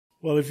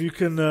Well, if you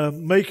can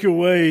make your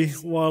way,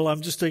 while I'm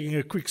just taking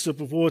a quick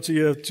sip of water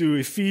here, to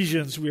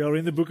Ephesians. We are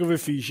in the book of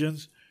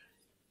Ephesians.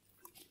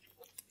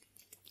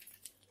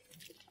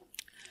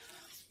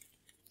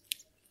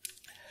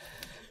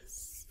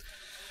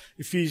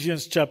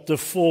 Ephesians chapter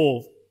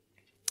 4.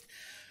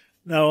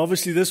 Now,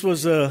 obviously, this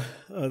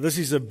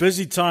is a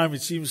busy time,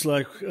 it seems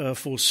like,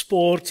 for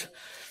sport,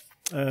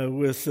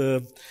 with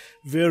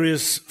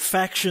various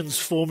factions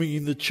forming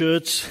in the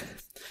church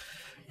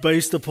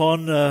based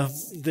upon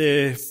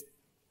their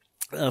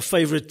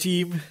favorite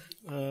team.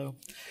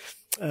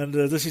 And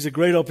this is a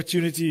great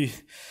opportunity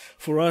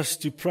for us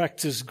to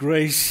practice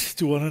grace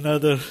to one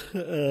another.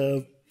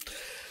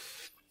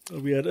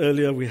 We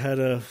had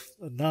a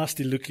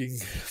nasty-looking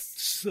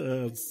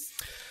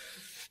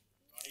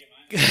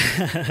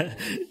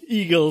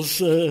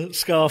Eagles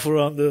scarf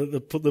around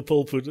the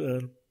pulpit.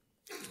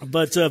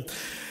 But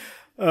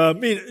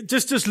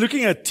just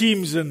looking at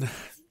teams and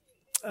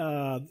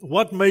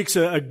what makes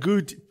a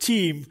good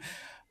team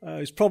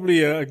is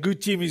probably a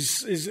good team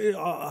is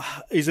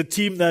a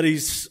team that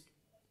is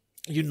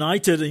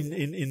united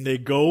in their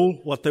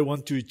goal, what they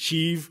want to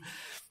achieve,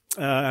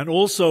 and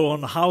also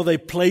on how they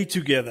play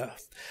together.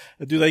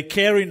 Do they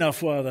care enough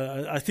for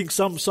other? I think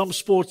some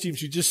sports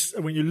teams,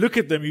 when you look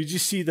at them, you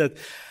just see that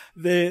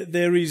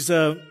there is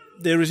a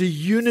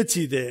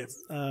unity there,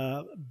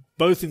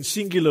 both in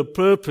singular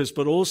purpose,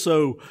 but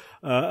also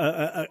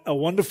a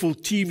wonderful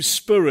team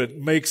spirit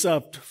makes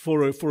up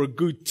for a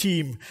good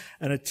team,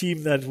 and a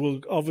team that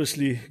will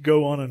obviously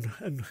go on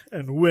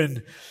and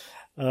win.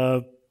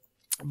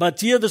 But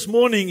here this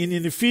morning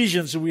in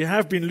Ephesians, we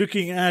have been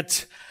looking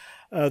at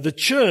the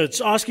church,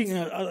 asking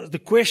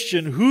the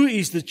question, who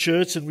is the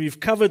church? And we've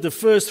covered the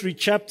first 3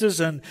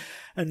 chapters, and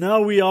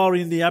now we are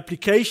in the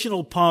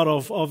applicational part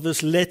of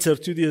this letter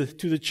to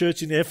the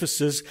church in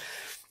Ephesus.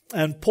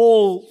 And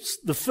Paul,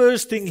 the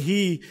first thing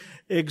he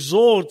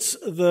exhorts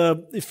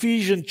the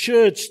Ephesian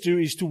church to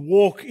is to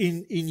walk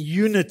in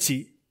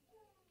unity.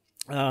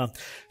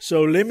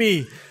 So let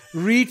me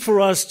read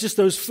for us just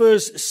those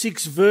first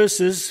 6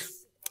 verses.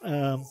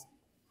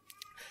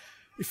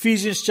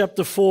 Ephesians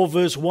chapter 4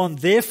 verse 1.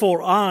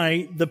 Therefore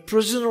I, the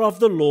prisoner of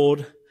the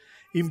Lord,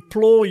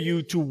 implore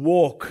you to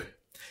walk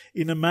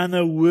in a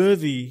manner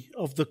worthy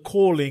of the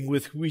calling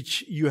with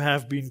which you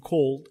have been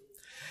called,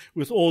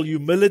 with all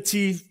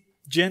humility,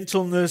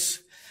 gentleness,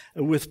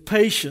 with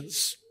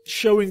patience,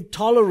 showing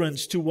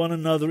tolerance to one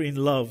another in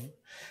love,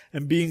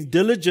 and being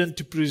diligent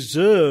to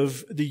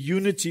preserve the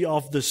unity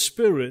of the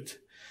Spirit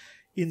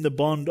in the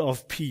bond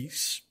of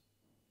peace.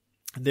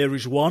 There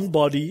is one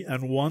body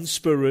and one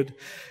Spirit,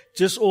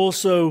 just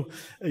also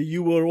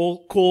you were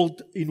all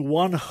called in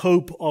one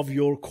hope of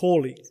your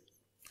calling.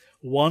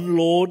 One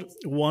Lord,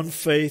 one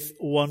faith,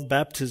 one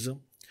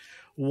baptism,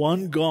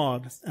 one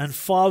God and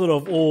Father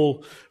of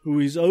all, who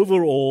is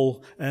over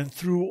all and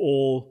through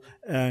all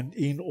and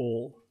in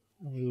all.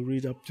 And we'll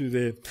read up to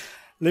there.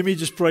 Let me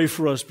just pray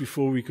for us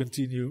before we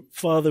continue.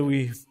 Father,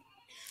 we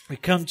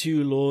come to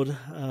you, Lord,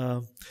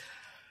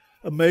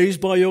 amazed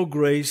by your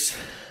grace,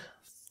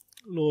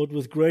 Lord,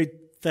 with great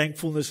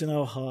thankfulness in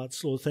our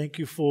hearts. Lord, thank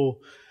you for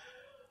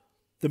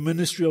the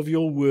ministry of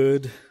your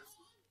word.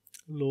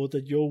 Lord,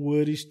 that your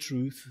word is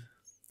truth,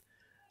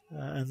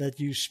 and that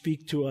you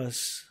speak to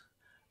us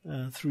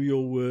through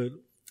your word.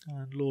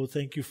 And Lord,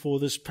 thank you for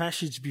this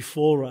passage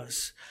before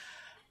us.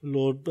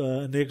 Lord,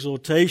 an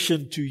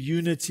exhortation to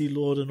unity,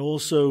 Lord, and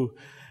also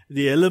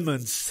the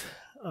elements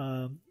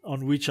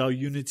on which our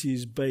unity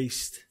is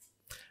based.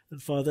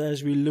 And Father,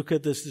 as we look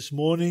at this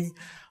morning,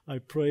 I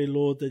pray,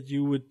 Lord, that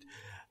you would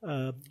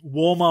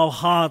warm our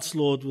hearts,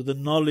 Lord, with the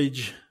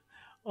knowledge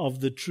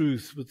of the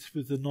truth,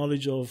 with the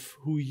knowledge of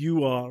who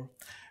you are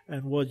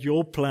and what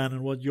your plan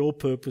and what your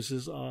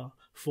purposes are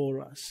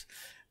for us.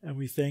 And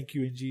we thank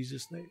you in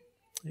Jesus' name.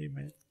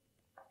 Amen.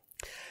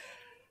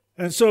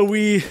 And so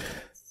we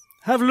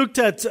have looked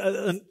at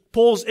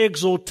Paul's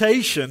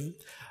exhortation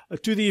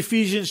to the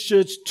Ephesians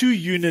church to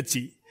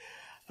unity.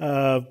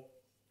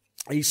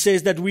 He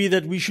says that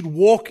we should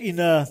walk in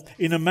a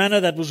manner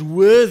that was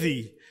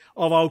worthy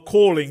of our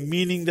calling,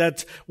 meaning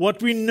that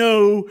what we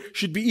know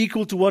should be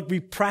equal to what we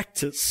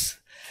practice.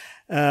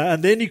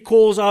 And then he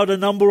calls out a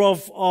number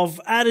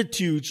of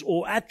attitudes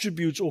or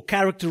attributes or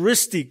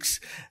characteristics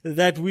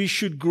that we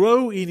should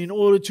grow in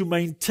order to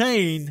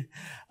maintain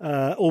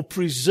or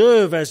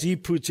preserve, as he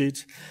put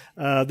it,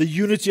 the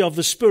unity of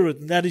the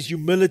Spirit. And that is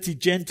humility,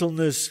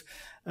 gentleness,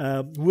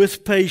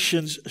 with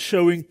patience,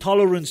 showing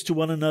tolerance to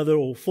one another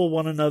or for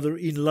one another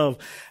in love.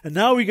 And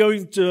now we're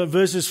going to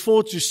verses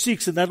 4 to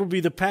 6, and that will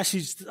be the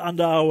passage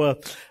under our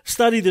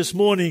study this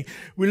morning.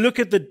 We look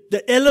at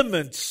the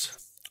elements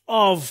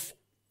of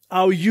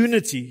our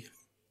unity.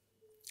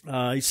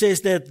 It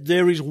says that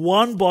there is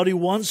one body,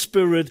 one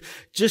Spirit,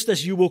 just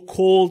as you were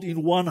called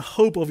in one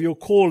hope of your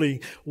calling,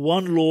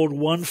 one Lord,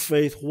 one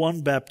faith,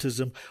 one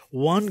baptism,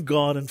 one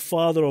God and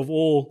Father of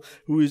all,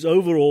 who is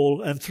over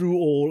all and through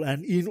all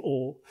and in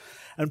all.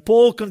 And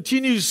Paul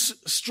continues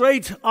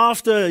straight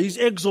after his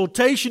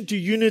exhortation to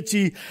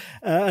unity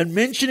and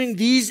mentioning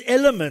these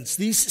elements,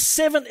 these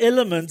 7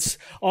 elements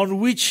on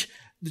which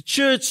the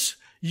church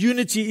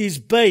unity is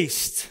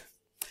based.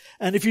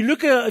 And if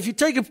you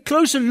take a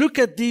closer look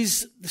at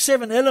these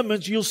 7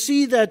 elements, you'll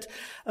see that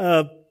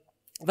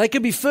they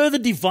can be further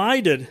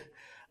divided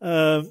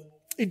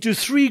into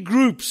 3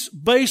 groups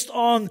based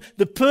on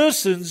the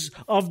persons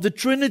of the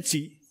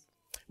Trinity.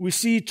 We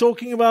see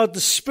talking about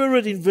the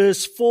Spirit in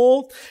verse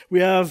 4, we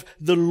have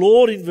the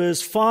Lord in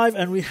verse 5,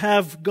 and we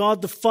have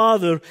God the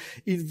Father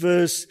in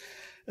verse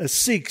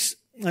 6.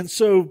 And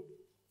so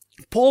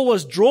Paul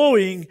was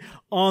drawing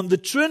on the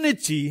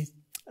Trinity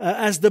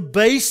as the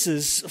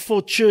basis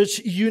for church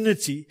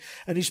unity.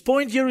 And his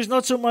point here is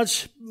not so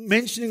much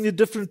mentioning the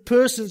different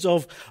persons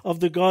of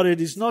the Godhead.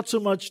 It's not so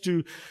much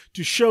to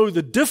show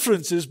the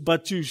differences,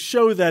 but to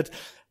show that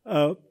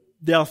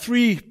there are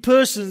 3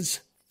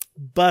 persons,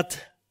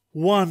 but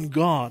one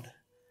God.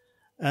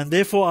 And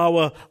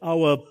therefore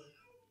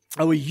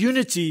our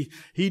unity,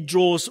 he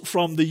draws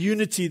from the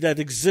unity that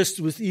exists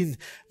within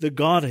the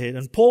Godhead.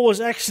 And Paul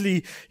was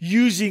actually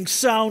using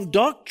sound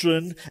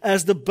doctrine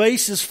as the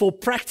basis for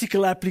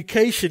practical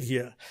application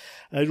here.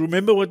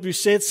 Remember what we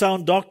said,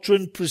 sound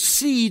doctrine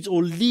precedes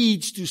or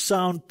leads to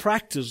sound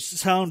practice.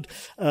 Sound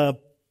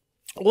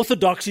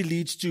orthodoxy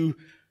leads to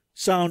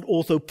sound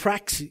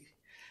orthopraxy.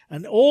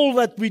 And all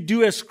that we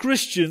do as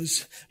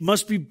Christians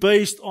must be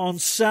based on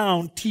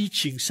sound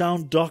teaching,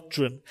 sound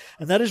doctrine.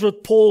 And that is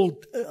what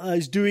Paul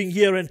is doing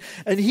here. And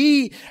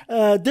he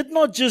did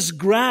not just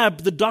grab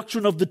the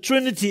doctrine of the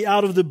Trinity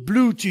out of the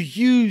blue to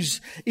use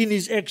in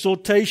his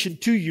exhortation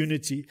to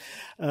unity.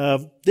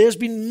 There's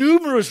been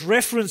numerous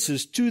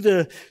references to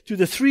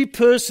the 3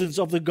 persons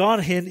of the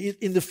Godhead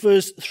in the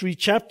first 3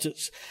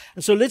 chapters.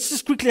 And so let's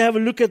just quickly have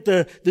a look at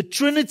the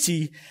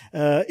Trinity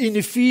in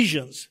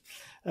Ephesians.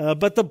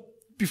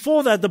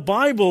 Before that, the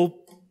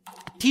Bible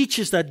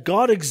teaches that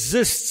God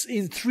exists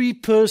in 3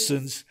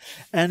 persons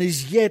and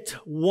is yet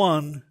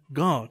one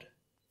God.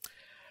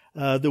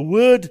 The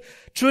word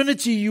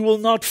Trinity you will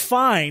not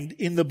find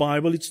in the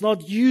Bible. It's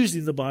not used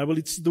in the Bible.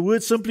 The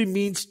word simply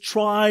means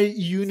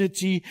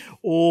tri-unity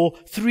or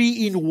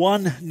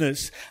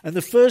 3-in-oneness. And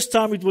the first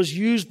time it was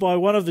used by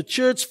one of the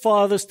church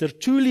fathers,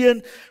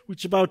 Tertullian,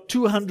 which about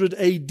 200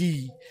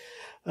 AD.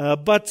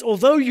 But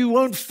although you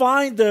won't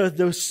find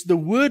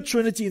the word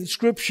Trinity in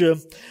Scripture,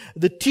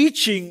 the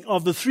teaching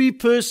of the 3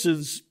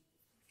 persons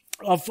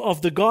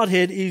of the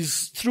Godhead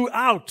is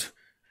throughout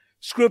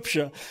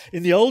Scripture.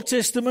 In the Old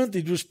Testament,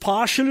 it was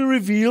partially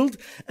revealed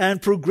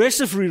and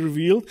progressively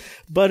revealed,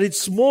 but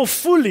it's more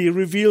fully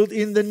revealed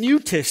in the New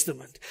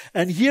Testament.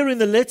 And here in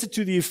the letter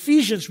to the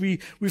Ephesians, we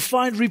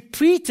find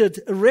repeated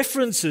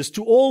references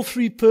to all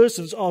 3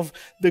 persons of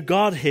the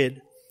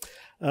Godhead.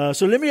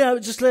 So let me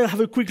have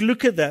a quick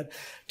look at that.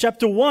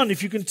 Chapter 1,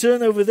 if you can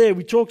turn over there,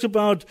 we talked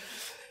about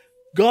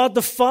God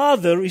the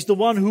Father is the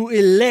one who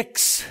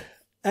elects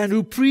and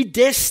who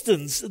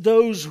predestines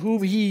those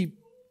whom He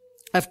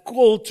have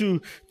called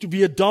to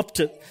be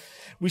adopted.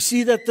 We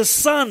see that the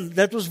Son,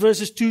 that was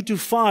verses 2 to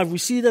 5, we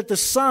see that the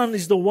Son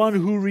is the one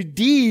who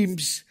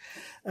redeems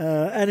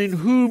and in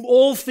whom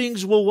all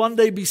things will one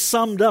day be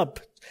summed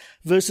up.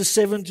 Verses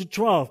 7 to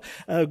 12.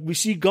 We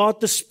see God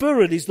the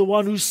Spirit is the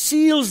one who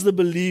seals the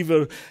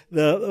believer.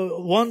 The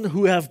one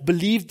who have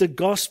believed the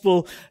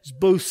gospel is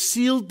both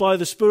sealed by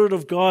the Spirit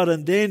of God,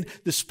 and then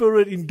the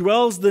Spirit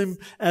indwells them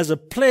as a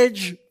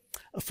pledge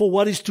for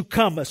what is to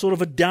come, a sort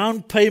of a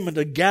down payment,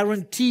 a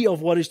guarantee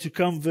of what is to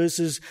come,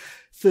 verses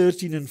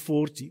 13 and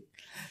 14.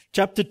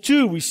 Chapter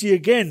 2, we see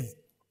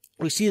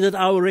that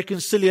our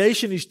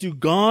reconciliation is to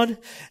God,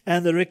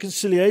 and the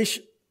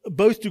reconciliation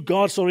both to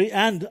God,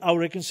 and our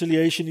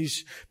reconciliation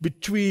is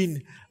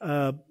between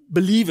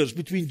believers,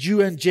 between Jew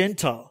and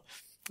Gentile.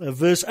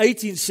 Verse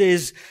 18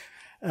 says,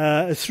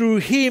 through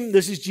Him,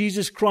 this is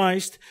Jesus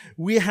Christ,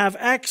 we have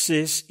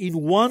access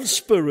in one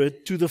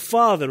Spirit to the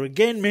Father.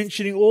 Again,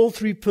 mentioning all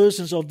 3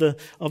 persons of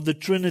the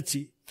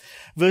Trinity.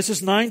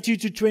 Verses 19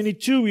 to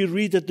 22, we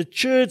read that the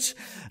church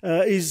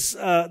is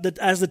that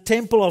as the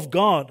temple of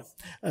God,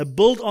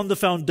 built on the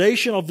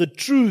foundation of the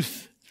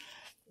truth.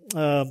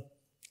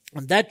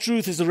 And that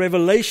truth is a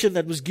revelation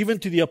that was given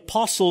to the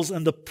apostles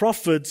and the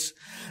prophets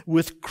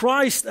with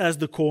Christ as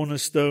the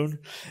cornerstone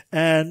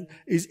and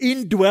is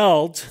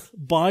indwelled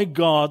by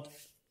God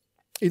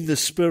in the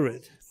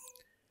Spirit.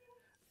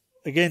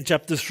 Again,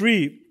 chapter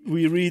 3,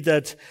 we read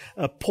that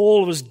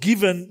Paul was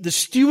given the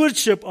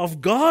stewardship of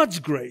God's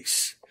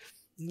grace,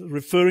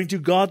 referring to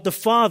God the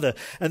Father.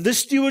 And this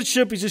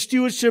stewardship is a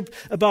stewardship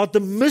about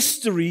the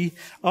mystery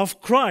of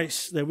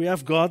Christ, that we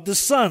have God the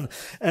Son.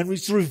 And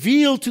it's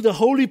revealed to the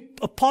holy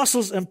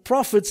apostles and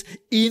prophets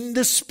in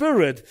the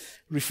Spirit,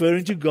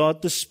 referring to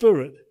God the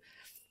Spirit.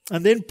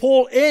 And then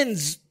Paul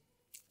ends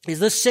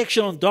this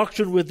section on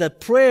doctrine with that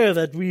prayer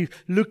that we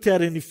looked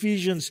at in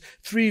Ephesians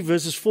 3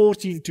 verses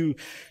 14 to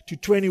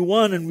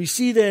 21. And we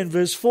see there in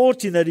verse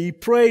 14 that he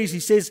prays, he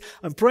says,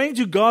 I'm praying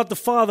to God the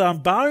Father, I'm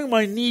bowing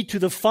my knee to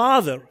the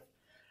Father.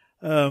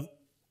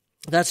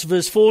 That's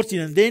verse 14.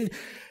 And then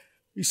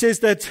he says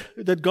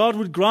that God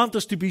would grant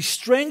us to be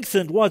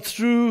strengthened, what?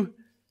 Through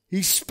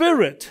His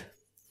Spirit.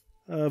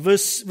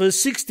 Verse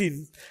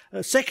 16,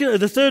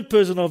 the third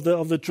person of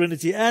the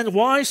Trinity. And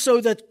why? So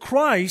that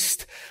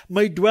Christ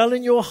may dwell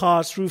in your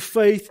hearts through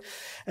faith,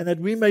 and that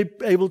we may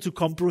be able to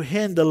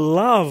comprehend the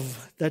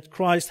love that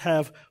Christ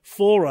have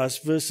for us.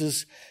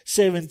 Verses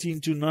 17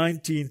 to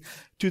 19,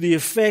 to the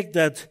effect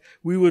that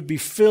we would be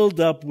filled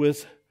up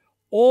with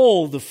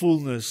all the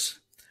fullness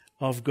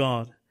of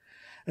God.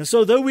 And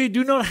so though we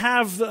do not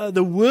have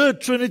the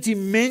word Trinity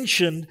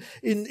mentioned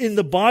in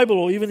the Bible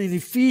or even in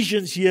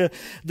Ephesians here,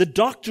 the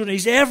doctrine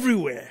is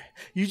everywhere.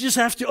 You just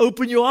have to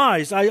open your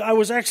eyes. I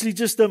was actually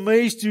just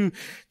amazed to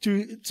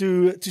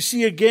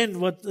see again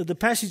what the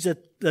passage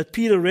that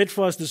Peter read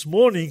for us this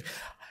morning.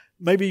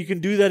 Maybe you can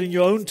do that in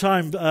your own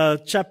time.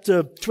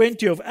 Chapter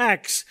 20 of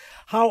Acts.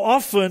 How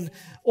often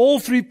all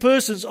three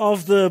persons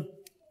of the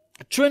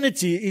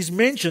Trinity is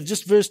mentioned.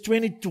 Just verse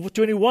 20 to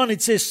 21,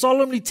 it says,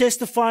 solemnly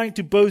testifying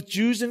to both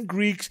Jews and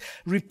Greeks,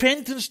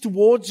 repentance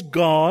towards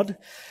God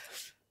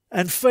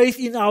and faith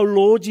in our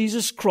Lord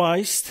Jesus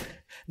Christ.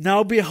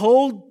 Now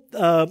behold,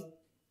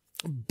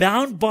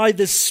 bound by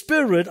the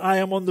Spirit, I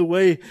am on the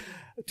way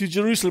to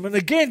Jerusalem. And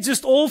again,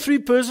 just all three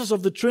persons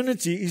of the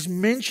Trinity is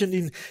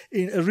mentioned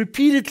in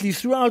repeatedly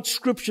throughout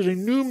Scripture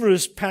in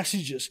numerous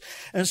passages.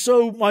 And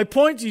so my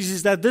point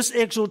is that this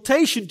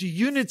exhortation to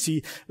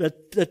unity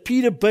that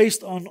Peter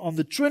based on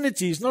the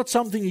Trinity is not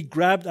something he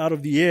grabbed out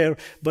of the air,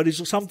 but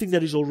is something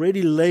that is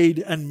already laid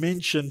and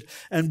mentioned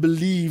and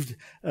believed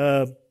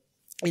in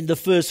the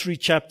first three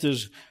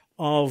chapters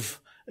of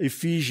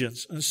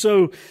Ephesians. And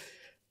so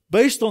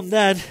based on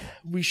that,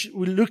 we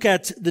look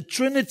at the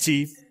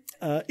Trinity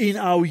in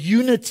our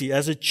unity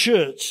as a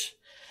church.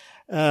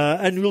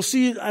 And we'll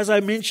see, as I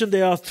mentioned,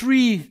 there are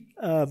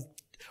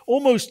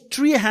almost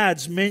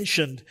triads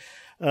mentioned,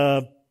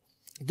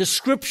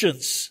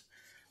 descriptions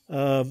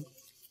of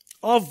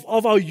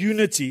our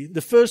unity.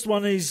 The first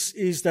one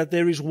is that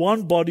there is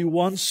one body,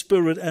 one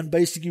spirit, and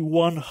basically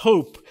one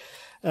hope.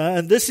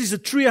 And this is a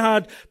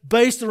triad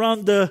based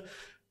around the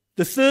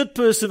third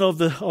person of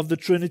the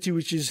Trinity,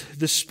 which is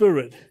the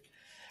Spirit.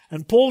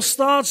 And Paul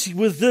starts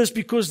with this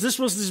because this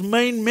was his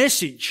main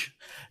message.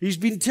 He's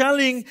been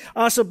telling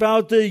us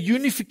about the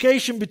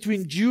unification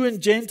between Jew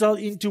and Gentile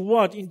into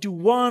what? Into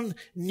one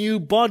new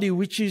body,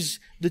 which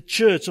is the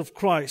church of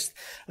Christ.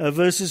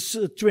 Verses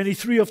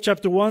 23 of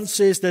chapter 1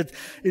 says that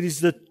it is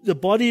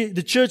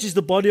the church is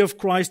the body of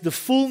Christ, the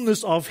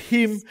fullness of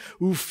Him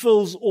who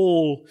fills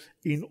all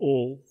in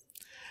all.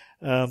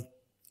 And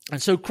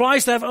so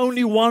Christ have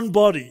only one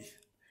body.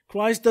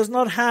 Christ does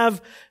not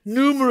have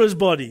numerous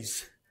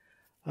bodies.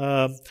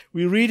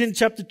 We read in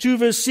chapter 2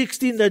 verse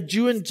 16 that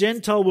Jew and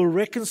Gentile were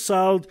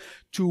reconciled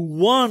to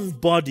one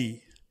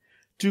body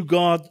to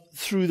God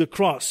through the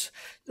cross.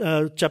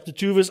 Chapter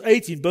 2 verse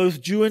 18,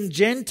 both Jew and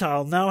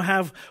Gentile now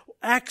have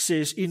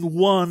access in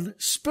one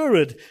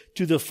Spirit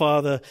to the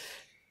Father.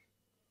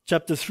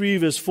 Chapter 3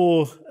 verse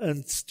 4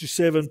 and to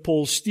 7,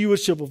 Paul's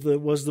stewardship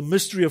was the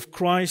mystery of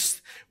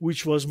Christ,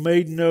 which was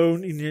made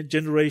known in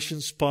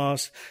generations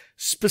past,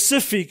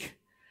 specific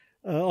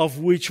of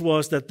which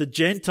was that the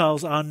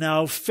Gentiles are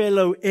now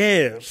fellow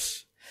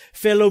heirs,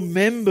 fellow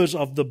members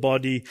of the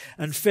body,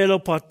 and fellow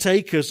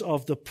partakers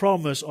of the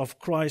promise of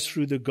Christ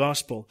through the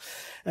gospel.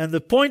 And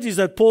the point is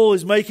that Paul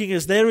is making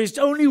is there is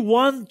only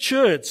one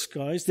church,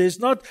 guys. There's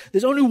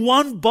only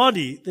one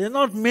body. There are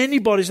not many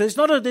bodies. There's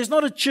not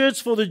a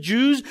church for the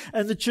Jews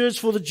and the church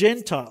for the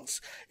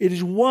Gentiles. It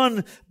is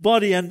one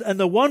body, and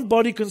the one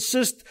body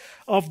consists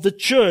of the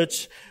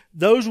church,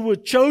 those who were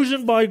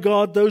chosen by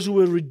God, those who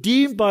were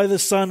redeemed by the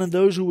Son, and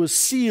those who were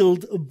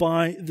sealed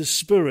by the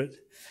Spirit.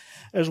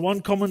 As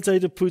one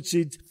commentator puts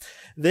it,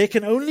 there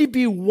can only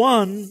be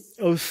one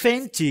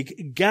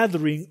authentic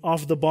gathering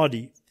of the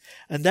body,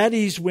 and that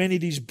is when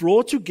it is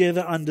brought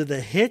together under the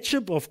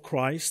headship of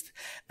Christ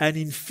and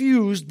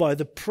infused by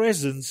the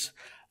presence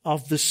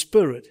of the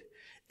Spirit.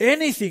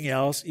 Anything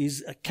else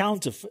is a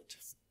counterfeit.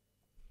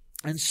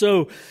 And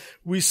so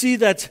we see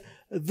that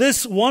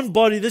this one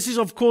body, this is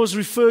of course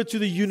referred to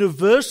the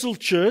universal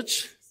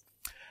church.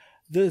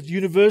 The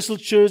universal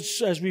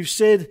church, as we've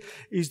said,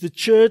 is the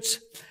church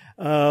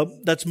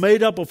that's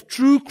made up of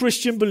true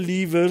Christian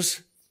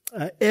believers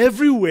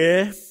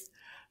everywhere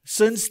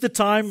since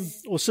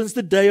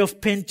the day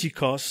of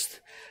Pentecost,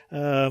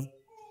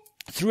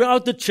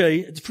 throughout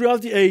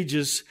the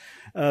ages.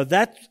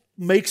 That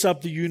makes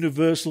up the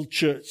universal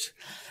church.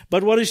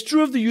 But what is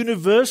true of the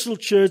universal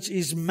church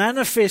is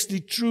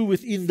manifestly true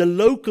within the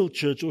local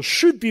church, or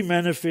should be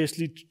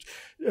manifestly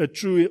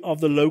true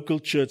of the local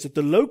church. That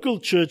the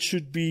local church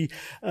should be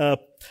a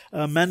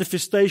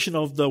manifestation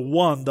of the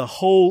one, the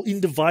whole,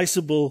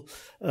 indivisible,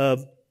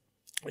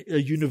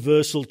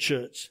 universal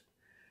church.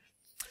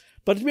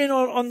 But when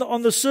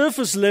on the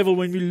surface level,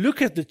 when we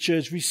look at the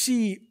church, we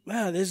see,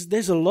 wow,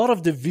 there's a lot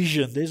of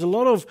division. There's a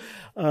lot of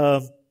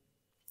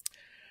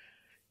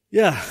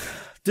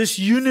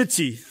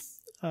disunity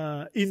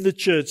in the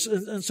church.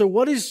 And so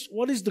what is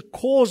the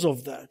cause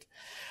of that?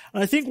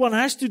 And I think one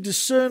has to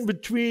discern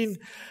between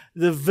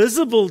the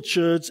visible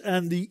church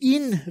and the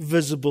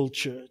invisible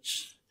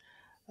church.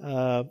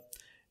 I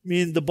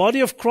mean, the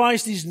body of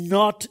Christ is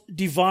not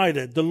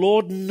divided. The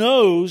Lord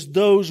knows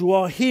those who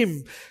are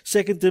Him.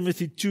 2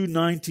 Timothy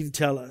 2:19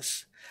 tell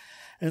us.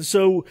 And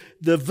so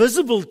the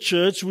visible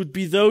church would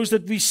be those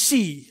that we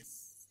see,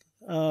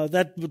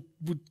 that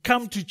would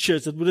come to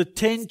church, that would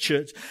attend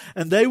church.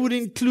 And they would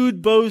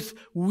include both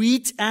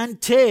wheat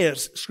and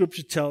tares,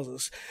 Scripture tells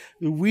us.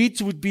 The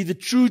wheat would be the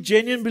true,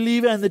 genuine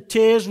believer, and the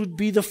tares would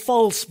be the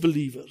false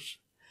believers.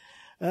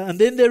 And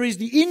then there is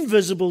the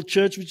invisible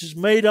church, which is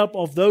made up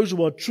of those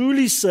who are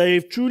truly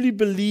saved, truly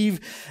believe,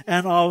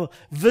 and are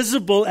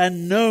visible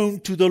and known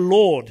to the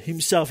Lord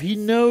Himself. He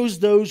knows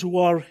those who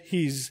are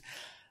His.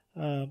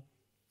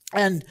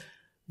 And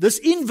this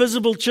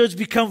invisible church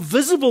becomes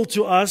visible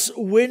to us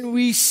when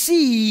we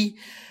see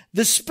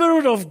the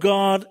Spirit of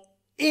God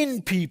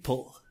in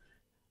people.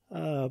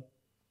 The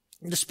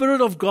Spirit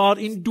of God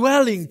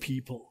indwelling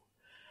people.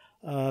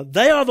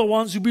 They are the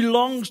ones who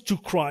belong to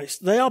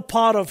Christ. They are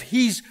part of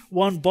His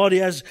one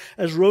body, as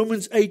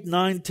Romans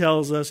 8:9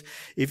 tells us.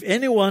 If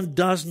anyone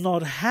does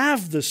not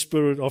have the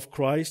Spirit of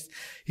Christ,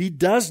 he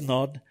does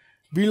not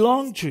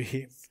belong to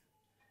Him.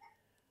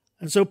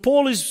 And so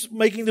Paul is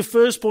making the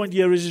first point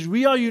here is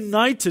we are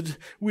united.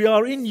 We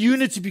are in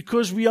unity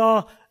because we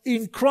are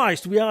in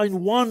Christ. We are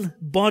in one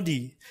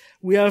body.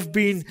 We have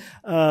been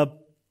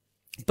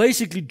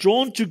basically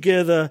drawn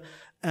together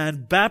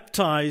and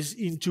baptized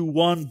into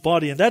one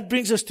body. And that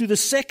brings us to the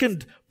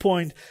second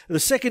point, the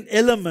second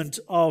element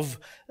of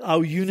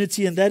our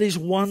unity, and that is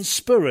one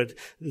Spirit.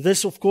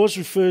 This, of course,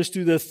 refers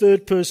to the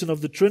third person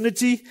of the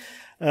Trinity,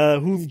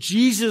 whom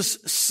Jesus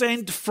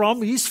sent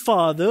from His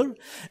Father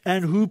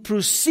and who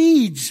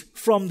proceeds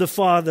from the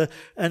Father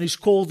and is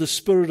called the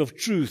Spirit of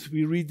Truth.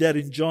 We read that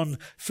in John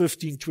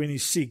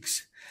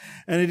 15:26.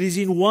 And it is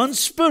in one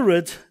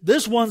Spirit,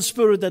 this one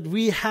Spirit, that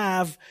we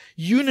have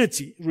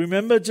unity.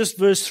 Remember just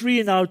verse 3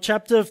 in our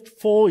chapter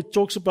 4, it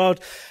talks about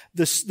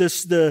the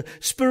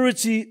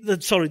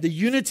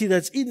unity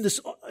that's in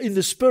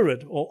the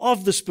Spirit, or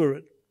of the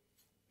Spirit.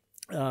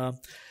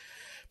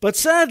 But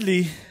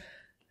sadly,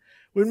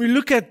 when we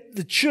look at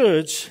the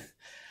church,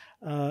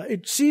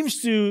 it seems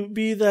to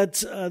be that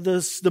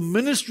the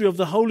ministry of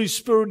the Holy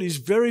Spirit is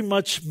very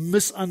much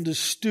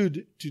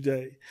misunderstood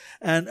today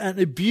and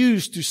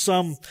abused to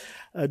some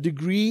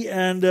degree,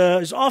 and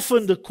is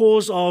often the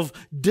cause of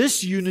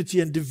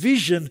disunity and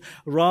division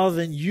rather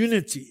than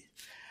unity.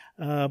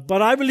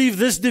 But I believe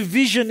this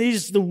division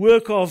is the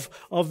work of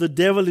the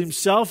devil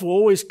himself, who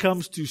always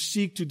comes to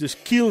seek to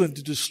kill and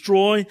to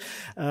destroy,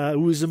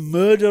 who is a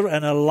murderer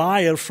and a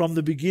liar from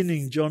the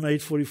beginning, John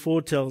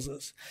 8:44 tells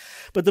us.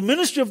 But the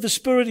ministry of the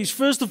Spirit is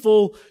first of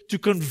all to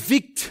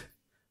convict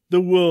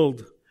the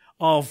world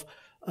of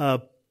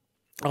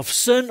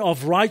sin,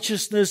 of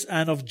righteousness,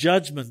 and of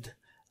judgment.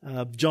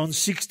 John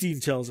 16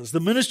 tells us. The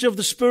ministry of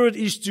the Spirit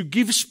is to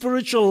give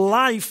spiritual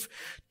life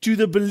to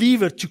the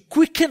believer, to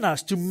quicken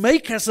us, to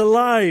make us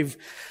alive.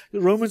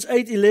 Romans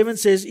 8:11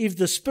 says, if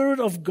the Spirit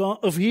of God,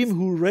 of Him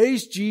who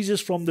raised Jesus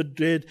from the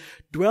dead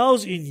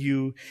dwells in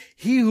you,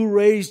 He who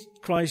raised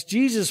Christ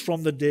Jesus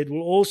from the dead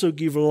will also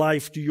give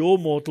life to your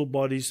mortal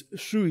bodies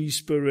through His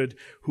Spirit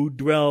who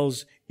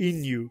dwells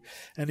in you.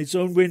 And it's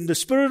when the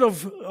Spirit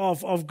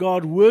of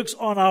God works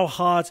on our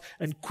hearts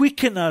and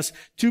quicken us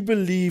to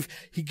believe,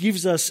 He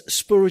gives us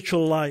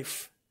spiritual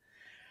life.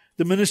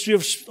 The ministry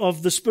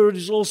of the Spirit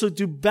is also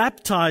to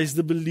baptize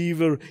the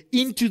believer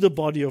into the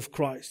body of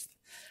Christ.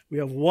 We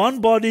have one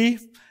body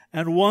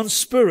and one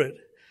Spirit.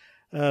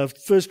 1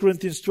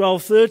 Corinthians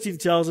 12:13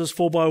 tells us,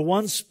 for by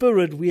one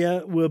Spirit we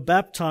were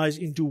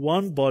baptized into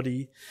one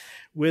body,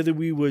 whether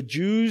we were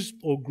Jews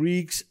or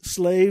Greeks,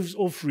 slaves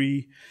or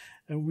free,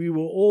 and we were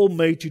all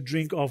made to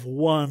drink of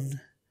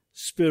one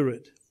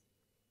Spirit.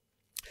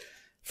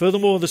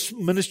 Furthermore, the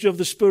ministry of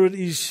the Spirit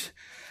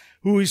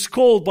who is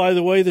called, by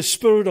the way, the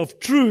Spirit of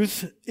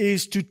Truth,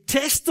 is to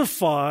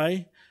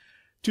testify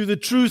to the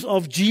truth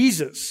of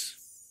Jesus.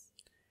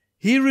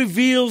 He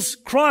reveals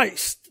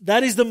Christ.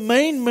 That is the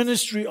main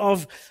ministry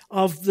of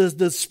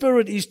the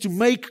Spirit, is to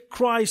make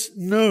Christ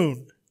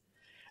known.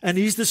 And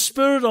He's the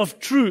Spirit of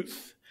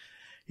truth.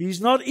 He's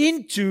not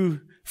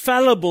into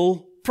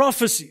fallible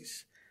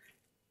prophecies.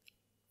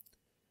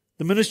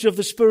 The ministry of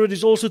the Spirit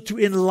is also to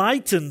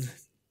enlighten.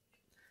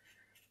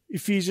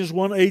 Ephesians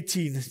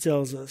 1:18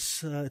 tells us,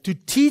 to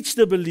teach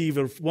the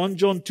believer, 1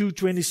 John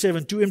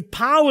 2:27, to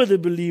empower the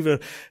believer,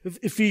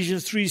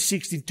 Ephesians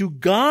 3:16, to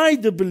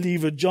guide the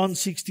believer, John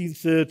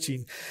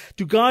 16:13,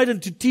 to guide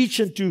and to teach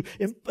and to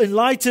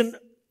enlighten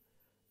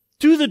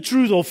to the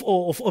truth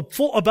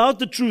about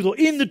the truth, or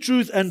in the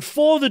truth and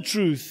for the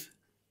truth.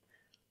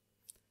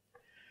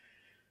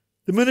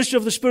 The ministry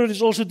of the Spirit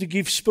is also to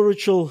give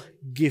spiritual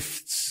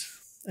gifts.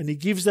 And He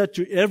gives that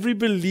to every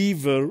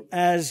believer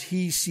as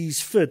He sees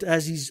fit,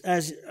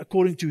 as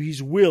according to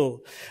His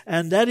will.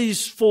 And that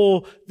is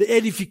for the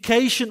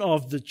edification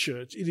of the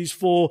church. It is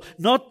for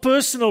not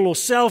personal or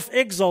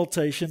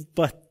self-exaltation,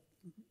 but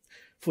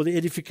for the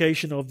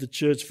edification of the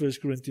church, 1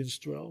 Corinthians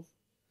 12.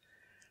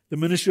 The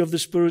ministry of the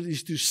Spirit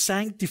is to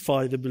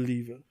sanctify the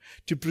believer,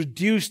 to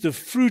produce the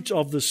fruit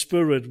of the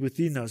Spirit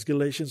within us,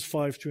 Galatians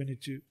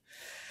 5:22.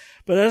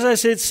 But as I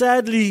said,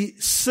 sadly,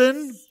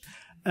 sin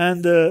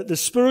and the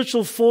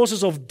spiritual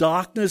forces of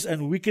darkness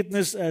and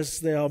wickedness, as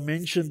they are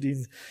mentioned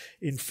in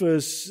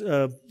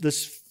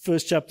this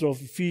first chapter of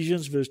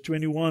Ephesians, verse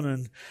 21,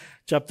 and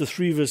chapter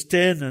 3, verse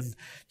 10, and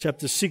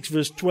chapter 6,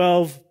 verse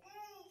 12,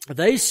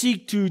 they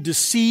seek to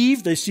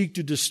deceive, they seek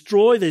to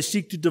destroy, they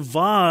seek to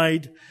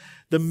divide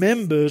the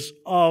members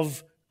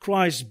of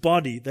Christ's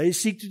body. They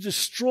seek to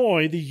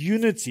destroy the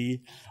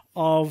unity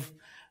of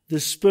the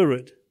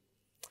Spirit.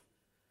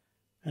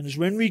 And it's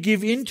when we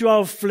give in to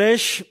our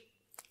flesh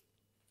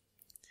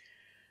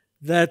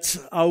that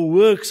our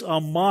works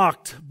are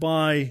marked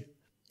by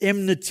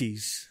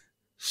enmities,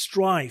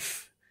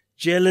 strife,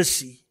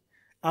 jealousy,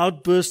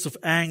 outbursts of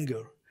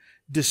anger,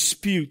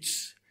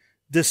 disputes,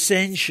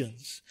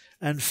 dissensions,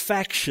 and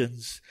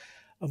factions,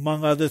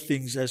 among other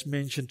things, as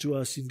mentioned to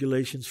us in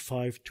Galatians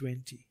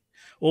 5:20.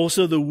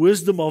 Also, the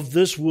wisdom of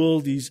this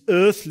world is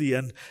earthly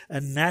and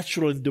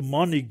natural and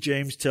demonic,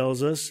 James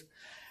tells us.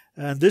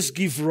 And this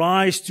gives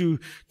rise to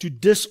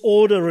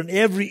disorder and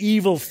every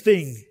evil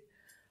thing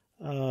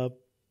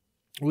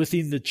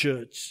within the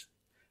church.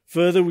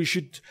 Further, we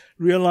should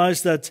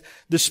realize that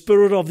the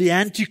spirit of the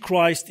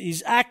Antichrist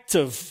is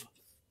active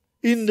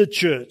in the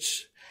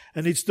church.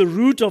 And it's the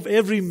root of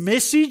every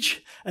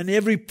message and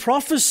every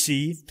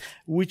prophecy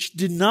which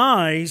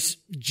denies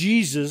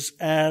Jesus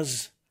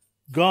as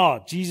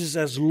God, Jesus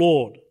as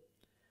Lord.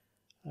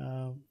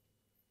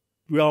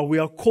 We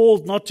are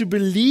called not to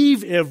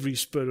believe every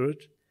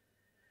spirit,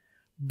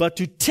 but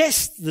to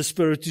test the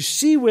spirit, to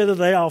see whether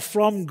they are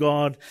from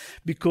God,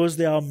 because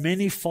there are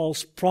many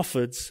false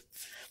prophets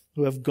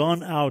who have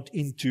gone out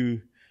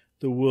into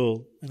the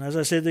world. And as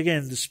I said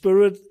again, the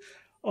Spirit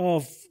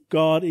of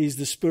God is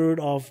the Spirit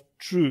of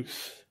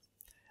truth,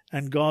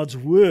 and God's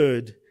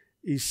Word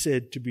is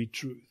said to be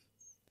truth.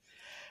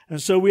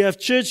 And so we have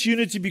church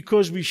unity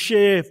because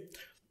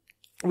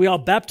we are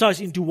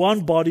baptized into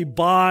one body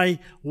by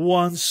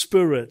one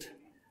Spirit,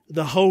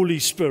 the Holy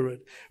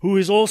Spirit, who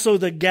is also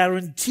the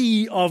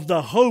guarantee of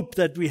the hope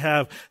that we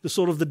have, the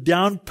sort of the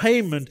down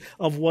payment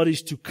of what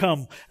is to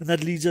come. And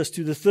that leads us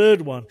to the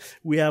third one.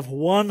 We have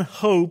one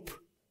hope,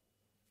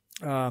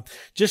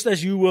 just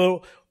as you were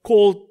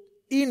called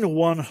in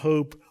one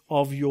hope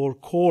of your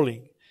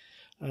calling.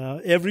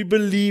 Every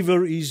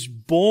believer is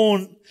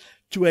born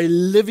to a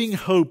living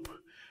hope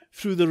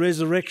through the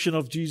resurrection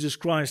of Jesus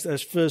Christ,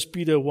 as 1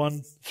 Peter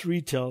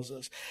 1:3 tells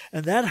us.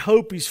 And that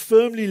hope is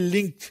firmly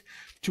linked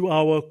to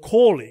our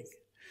calling.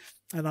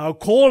 And our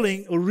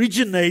calling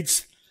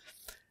originates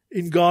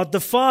in God the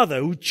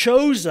Father, who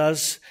chose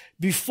us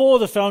before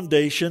the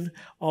foundation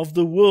of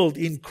the world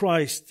in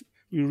Christ.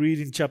 We read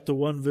in chapter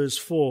 1, verse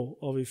 4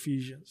 of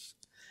Ephesians.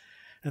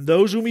 And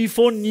those whom He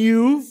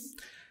foreknew,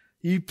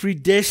 He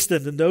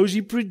predestined. And those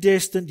He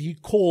predestined, He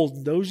called.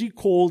 And those He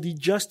called, He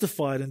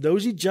justified. And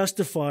those He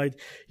justified,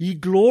 He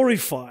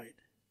glorified.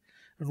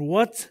 And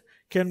what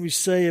can we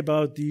say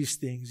about these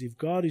things? If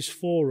God is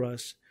for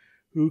us,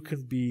 who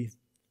can be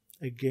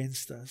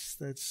against us?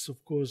 That's,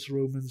 of course,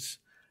 Romans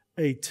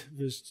 8,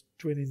 verse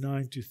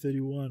 29 to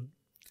 31.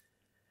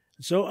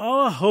 And so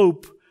our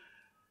hope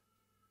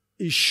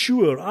is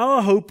sure.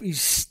 Our hope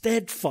is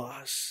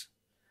steadfast.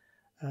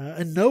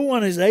 And no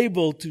one is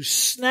able to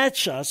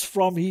snatch us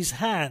from His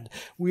hand.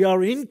 We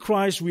are in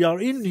Christ. We are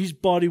in His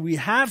body. We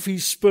have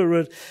His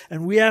Spirit.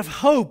 And we have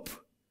hope.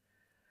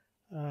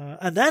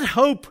 And that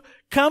hope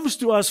comes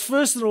to us,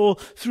 first of all,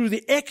 through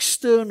the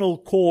external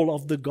call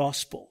of the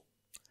gospel.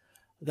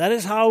 That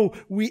is how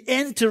we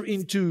enter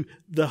into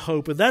the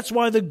hope. And that's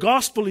why the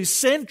gospel is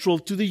central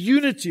to the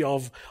unity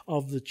of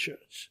the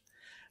church.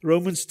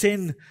 Romans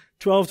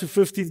 10:12 to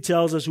 15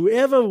 tells us,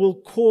 whoever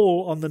will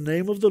call on the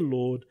name of the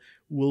Lord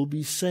will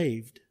be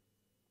saved.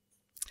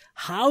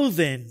 How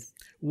then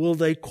will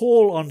they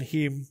call on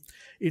Him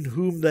in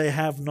whom they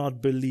have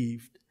not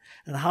believed?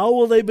 And how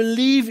will they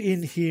believe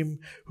in Him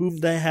whom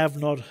they have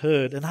not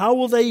heard? And how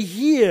will they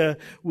hear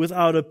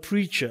without a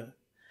preacher?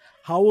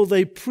 How will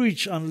they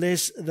preach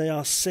unless they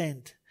are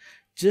sent?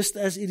 Just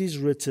as it is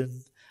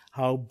written,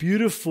 how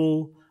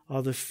beautiful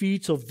are the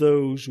feet of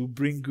those who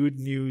bring good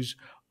news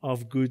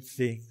of good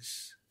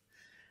things.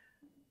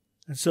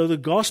 And so the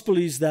gospel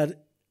is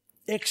that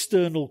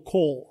external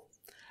call,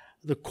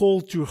 the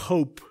call to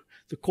hope,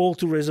 the call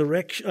to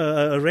resurrection,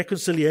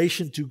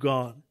 reconciliation to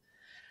God.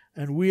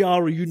 And we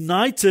are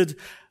united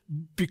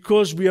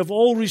because we have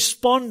all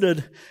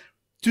responded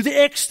to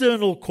the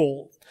external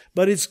call.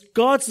 But it's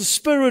God's the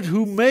Spirit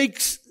who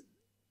makes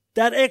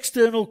that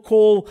external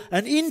call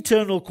an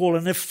internal call,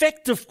 an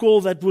effective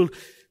call that will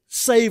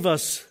save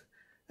us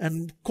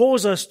and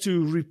cause us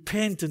to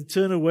repent and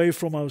turn away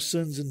from our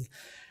sins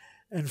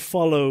and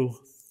follow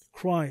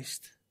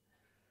Christ.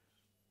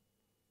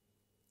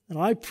 And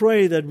I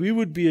pray that we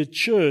would be a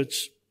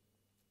church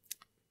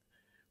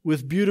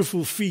with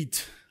beautiful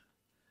feet,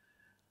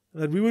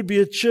 that we would be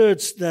a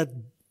church that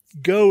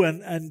go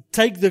and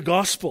take the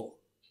gospel,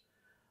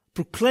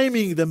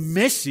 proclaiming the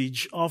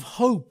message of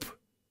hope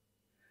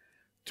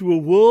to a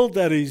world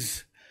that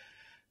is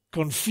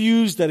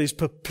confused, that is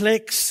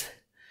perplexed,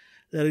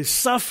 that is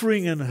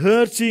suffering and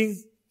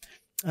hurting,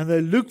 and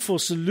they look for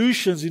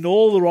solutions in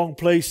all the wrong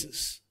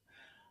places.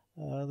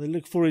 They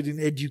look for it in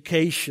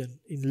education,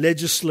 in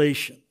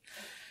legislation.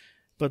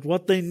 But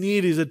what they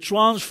need is a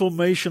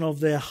transformation of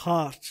their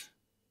heart.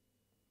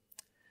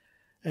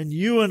 And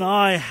you and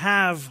I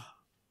have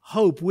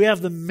hope. We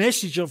have the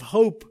message of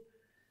hope.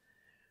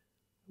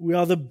 We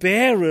are the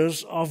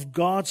bearers of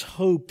God's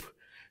hope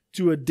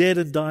to a dead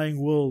and dying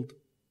world.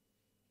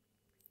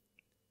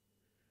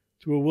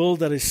 To a world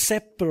that is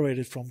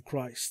separated from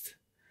Christ.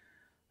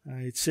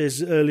 It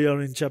says earlier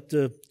in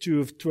chapter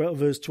 2 of 12,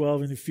 verse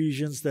 12 in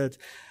Ephesians that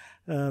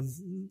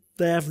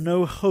they have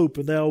no hope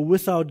and they are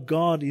without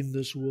God in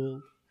this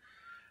world.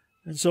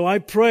 And so I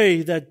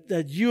pray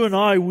that you and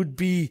I would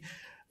be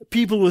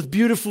people with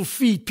beautiful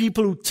feet,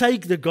 people who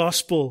take the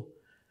gospel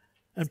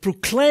and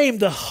proclaim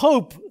the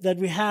hope that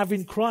we have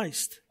in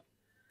Christ.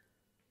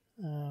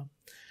 And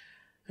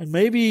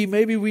maybe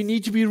we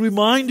need to be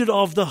reminded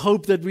of the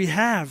hope that we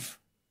have.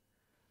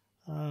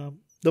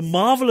 The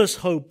marvelous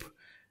hope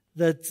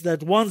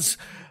that once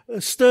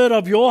stirred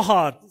up your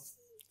heart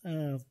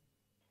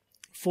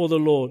for the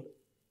Lord.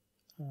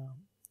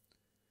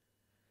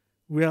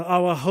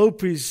 Our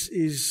hope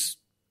is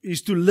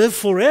to live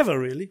forever,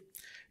 really.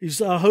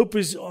 Our hope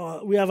is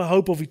we have a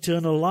hope of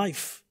eternal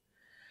life,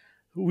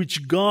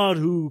 which God,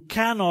 who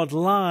cannot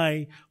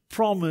lie,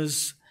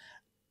 promised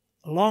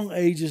long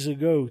ages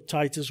ago.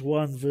 Titus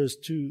 1 verse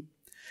 2.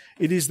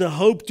 It is the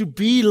hope to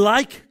be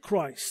like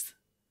Christ.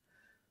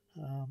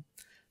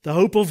 The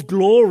hope of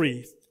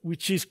glory,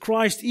 which is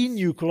Christ in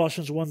you,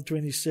 Colossians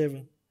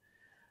 1:27.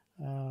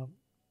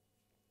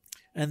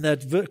 And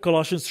that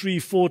Colossians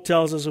 3:4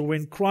 tells us that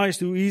when Christ,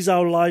 who is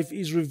our life,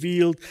 is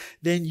revealed,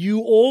 then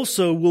you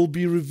also will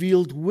be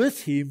revealed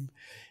with Him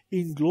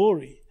in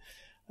glory.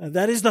 And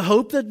that is the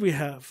hope that we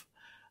have,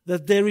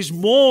 that there is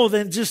more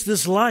than just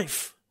this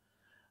life,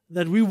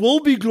 that we will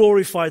be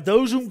glorified.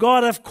 Those whom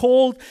God hath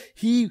called,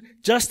 He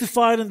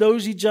justified, and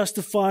those He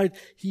justified,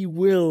 He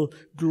will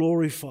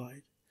glorify.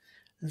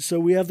 And so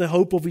we have the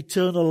hope of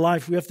eternal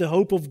life, we have the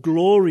hope of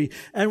glory,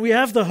 and we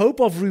have the hope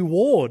of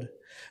reward.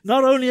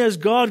 Not only has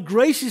God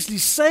graciously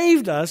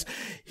saved us,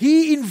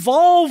 He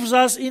involves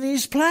us in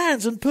His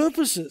plans and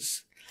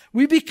purposes.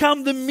 We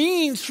become the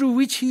means through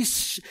which He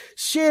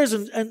shares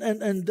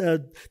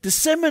and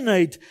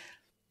disseminate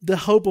the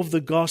hope of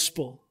the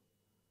gospel.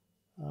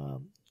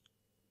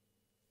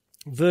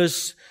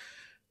 Verse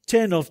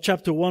 10 of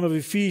chapter 1 of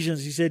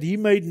Ephesians, he said, He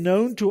made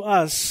known to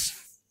us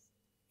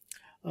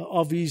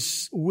of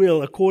His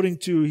will according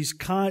to His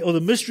kind, or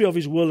the mystery of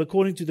His will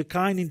according to the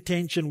kind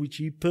intention which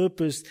He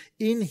purposed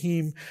in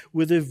Him,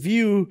 with a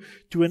view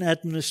to an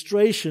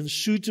administration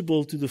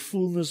suitable to the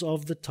fullness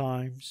of the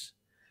times.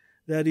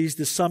 That is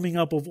the summing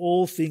up of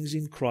all things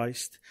in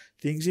Christ,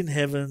 things in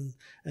heaven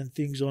and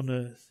things on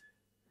earth.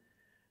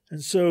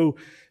 And so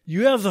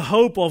you have the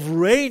hope of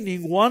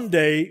reigning one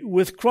day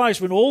with Christ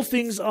when all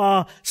things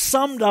are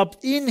summed up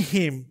in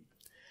Him.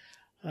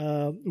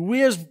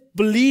 We as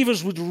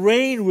believers would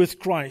reign with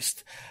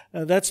Christ.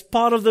 That's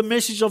part of the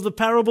message of the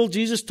parable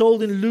Jesus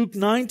told in Luke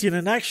 19.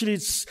 And actually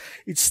it's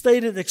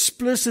stated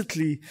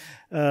explicitly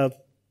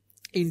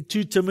in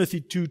 2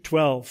 Timothy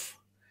 2:12.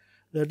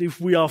 That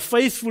if we are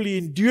faithfully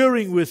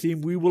enduring with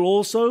Him, we will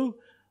also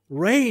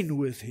reign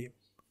with Him.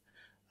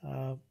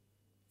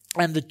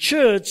 And the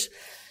church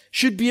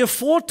should be a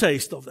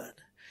foretaste of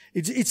that.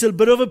 It's a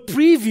bit of a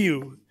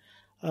preview.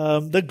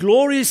 The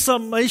glorious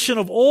summation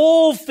of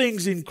all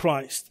things in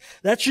Christ.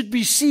 That should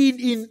be seen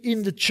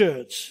in the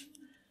church.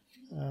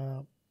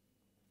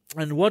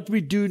 And what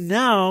we do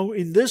now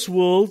in this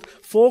world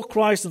for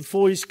Christ and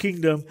for His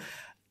kingdom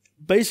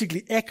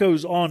basically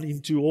echoes on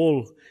into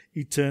all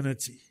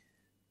eternity.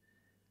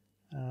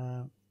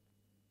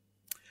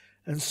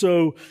 And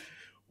so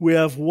we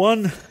have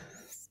one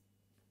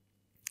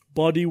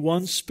body,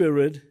 one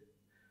spirit.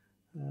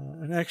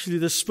 And actually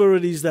the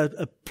Spirit is that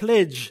a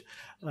pledge,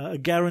 a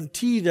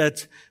guarantee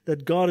that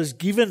God has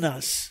given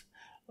us,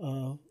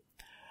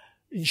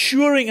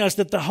 ensuring us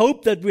that the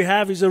hope that we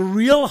have is a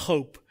real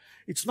hope.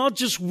 It's not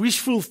just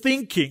wishful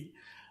thinking.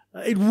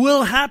 It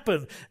will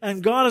happen.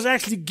 And God has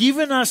actually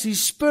given us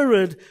His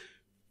Spirit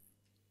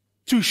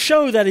to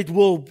show that it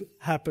will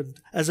happen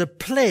as a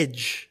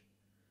pledge.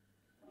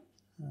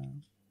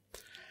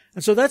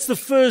 And so that's the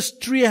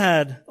first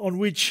triad on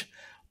which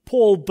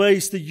Paul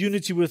based the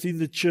unity within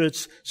the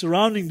church,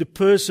 surrounding the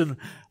person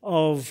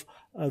of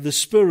the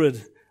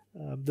Spirit,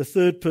 the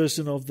third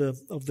person of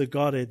the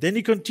Godhead. Then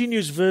he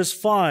continues, verse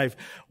 5,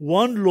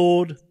 one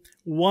Lord,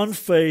 one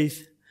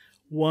faith,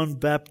 one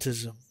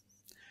baptism.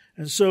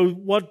 And so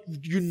what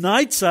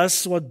unites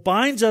us, what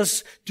binds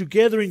us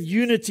together in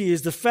unity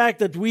is the fact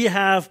that we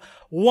have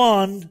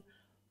one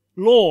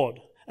Lord.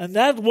 And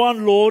that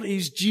one Lord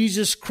is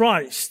Jesus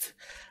Christ.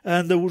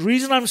 And the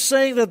reason I'm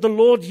saying that the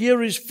Lord here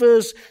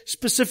refers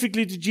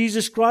specifically to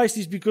Jesus Christ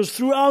is because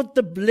throughout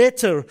the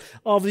letter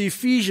of the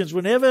Ephesians,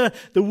 whenever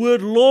the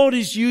word Lord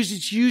is used,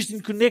 it's used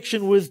in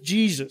connection with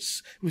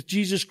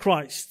Jesus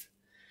Christ.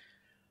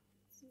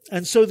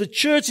 And so the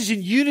church is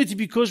in unity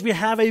because we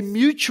have a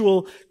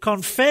mutual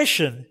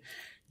confession.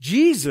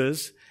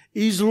 Jesus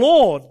is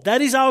Lord.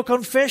 That is our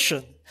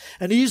confession.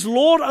 And He is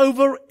Lord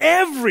over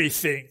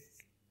everything.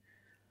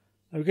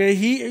 Okay,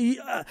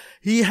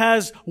 He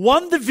has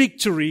won the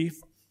victory,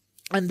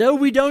 and though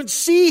we don't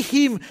see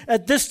Him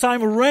at this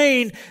time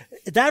reign,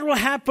 that will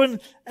happen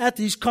at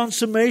His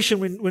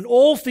consummation when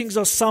all things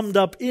are summed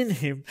up in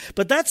Him.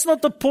 But that's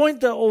not the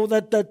point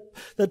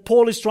that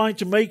Paul is trying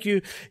to make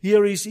you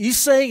here. He's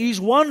saying He's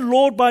one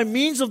Lord by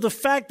means of the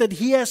fact that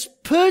He has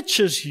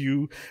purchased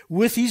you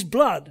with His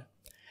blood.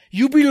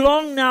 You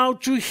belong now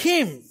to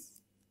Him.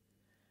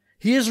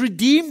 He has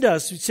redeemed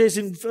us, it says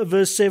in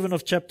verse 7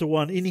 of chapter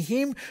 1. In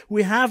Him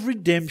we have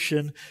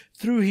redemption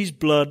through His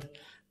blood,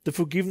 the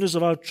forgiveness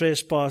of our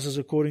trespasses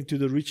according to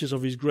the riches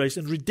of His grace.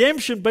 And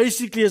redemption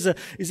basically is an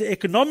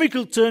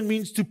economical term,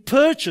 means to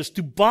purchase,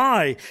 to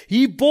buy.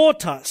 He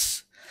bought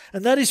us.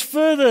 And that is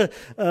further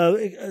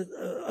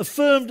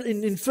affirmed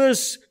in 1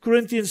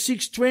 Corinthians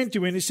 6:20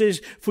 when it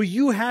says, for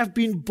you have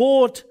been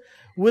bought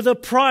with a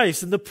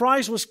price, and the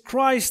price was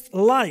Christ's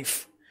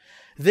life.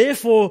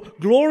 Therefore,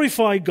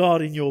 glorify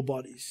God in your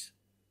bodies.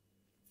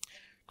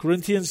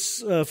 1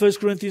 Corinthians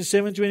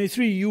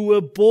 7:23, you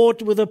were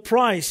bought with a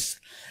price.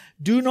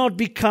 Do not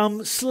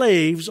become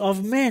slaves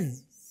of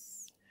men.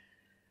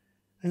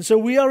 And so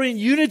we are in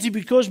unity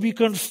because we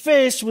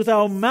confess with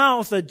our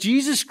mouth that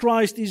Jesus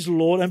Christ is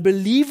Lord and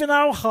believe in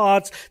our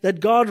hearts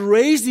that God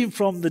raised Him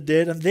from the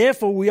dead, and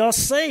therefore we are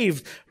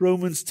saved,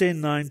 Romans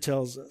 10:9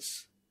 tells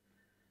us.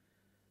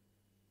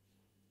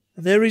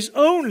 And there is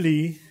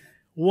only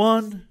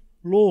one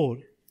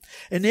Lord.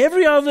 And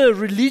every other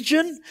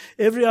religion,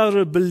 every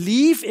other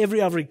belief, every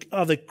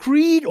other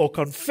creed or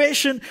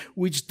confession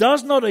which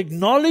does not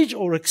acknowledge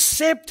or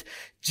accept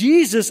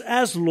Jesus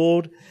as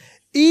Lord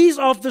is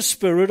of the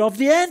spirit of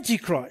the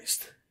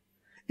Antichrist.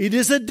 It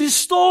is a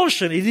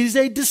distortion. It is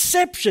a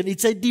deception.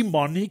 It's a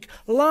demonic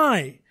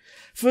lie.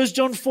 1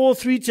 John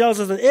 4:3 tells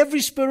us that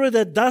every spirit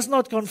that does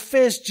not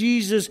confess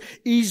Jesus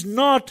is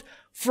not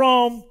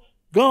from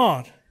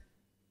God.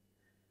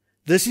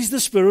 This is the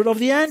spirit of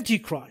the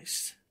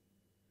Antichrist,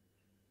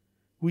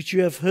 which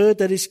you have heard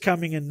that is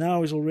coming and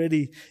now is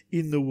already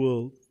in the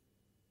world.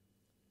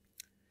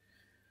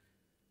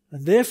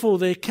 And therefore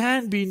there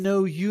can be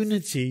no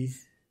unity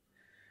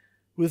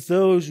with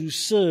those who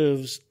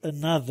serves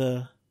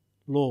another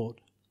Lord,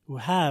 who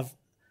have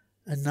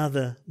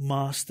another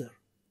master.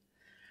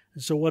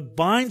 And so what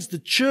binds the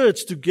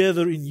church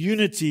together in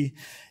unity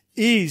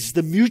is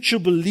the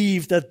mutual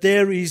belief that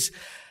there is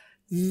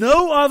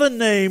no other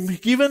name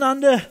given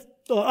under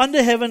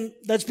heaven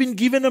that's been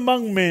given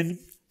among men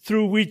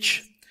through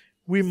which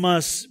we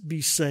must be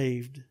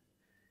saved.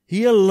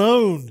 He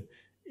alone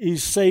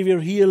is Savior.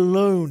 He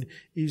alone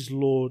is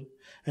Lord.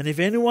 And if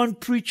anyone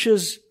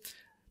preaches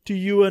to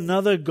you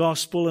another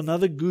gospel,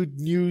 another good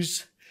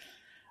news,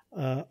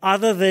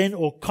 other than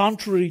or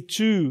contrary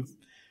to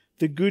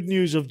the good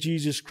news of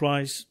Jesus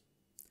Christ,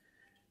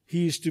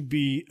 he is to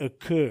be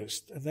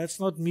accursed. And that's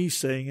not me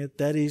saying it.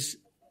 That is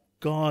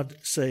God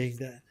saying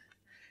that.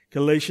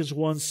 Galatians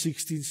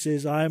 1:16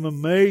 says, I am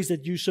amazed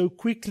at you so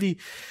quickly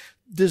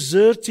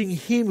deserting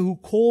Him who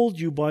called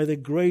you by the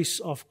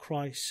grace of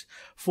Christ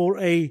for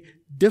a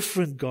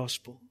different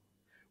gospel,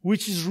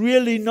 which is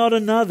really not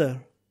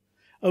another.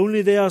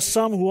 Only there are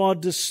some who are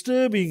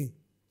disturbing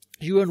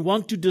you and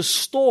want to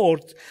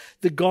distort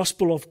the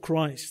gospel of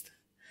Christ.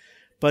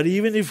 But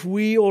even if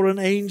we or an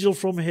angel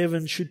from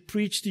heaven should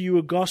preach to you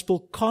a gospel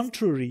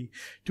contrary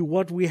to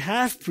what we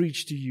have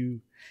preached to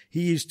you,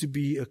 he is to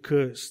be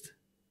accursed.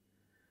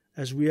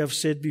 As we have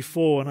said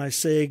before, and I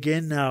say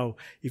again now,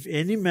 if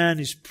any man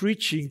is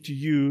preaching to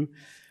you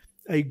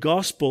a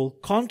gospel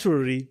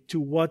contrary to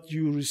what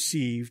you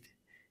received,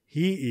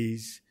 he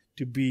is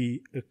to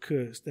be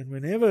accursed. And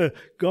whenever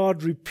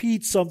God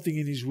repeats something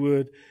in His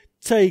Word,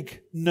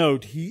 take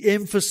note. He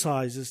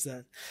emphasizes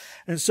that.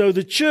 And so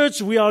the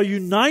church, we are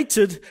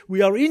united.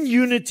 We are in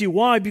unity.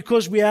 Why?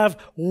 Because we have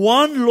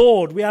one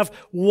Lord. We have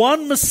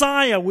one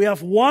Messiah. We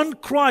have one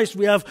Christ.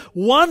 We have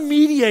one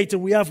mediator.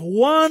 We have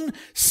one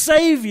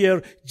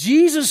Savior,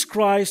 Jesus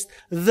Christ,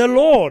 the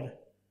Lord.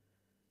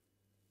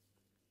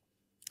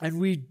 And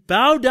we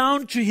bow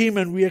down to Him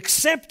and we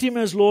accept Him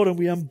as Lord and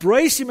we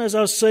embrace Him as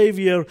our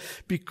Savior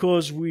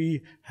because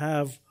we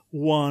have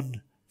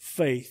one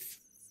faith.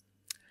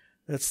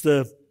 That's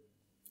the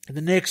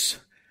next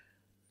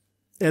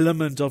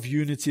element of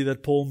unity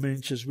that Paul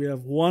mentions. We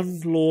have one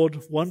Lord,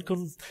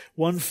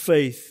 one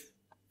faith.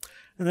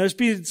 And there's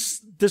been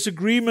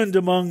disagreement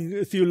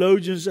among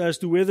theologians as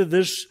to whether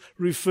this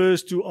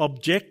refers to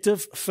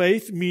objective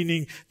faith,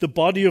 meaning the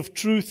body of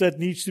truth that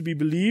needs to be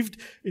believed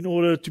in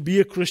order to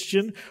be a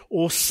Christian,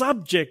 or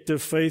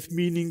subjective faith,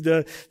 meaning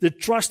the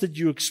trust that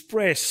you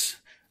express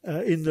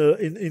in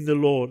the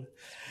Lord.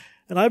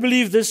 And I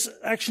believe this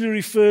actually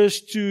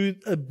refers to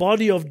a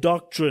body of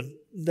doctrine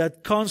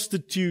that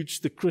constitutes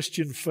the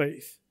Christian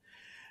faith.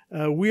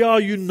 We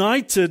are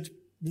united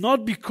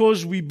not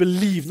because we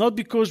believe, not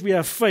because we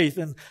have faith.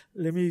 And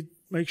let me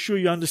make sure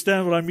you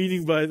understand what I'm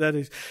meaning by that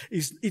is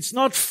it's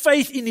not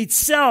faith in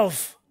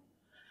itself.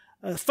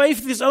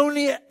 Faith is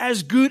only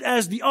as good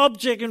as the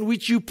object in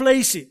which you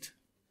place it.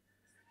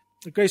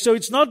 Okay, so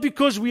it's not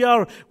because we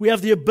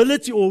have the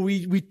ability or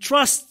we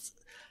trust,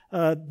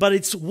 but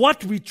it's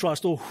what we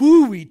trust or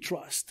who we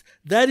trust.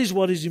 That is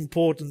what is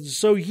important.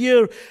 So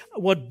here,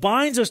 what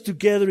binds us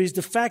together is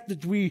the fact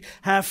that we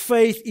have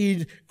faith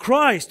in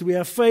Christ. We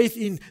have faith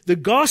in the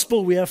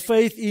gospel. We have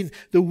faith in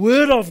the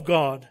Word of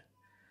God.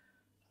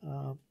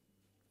 And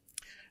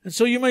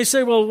so you may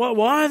say, well,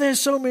 why are there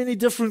so many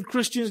different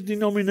Christian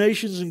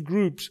denominations and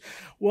groups?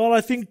 Well,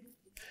 I think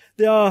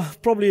there are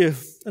probably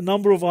a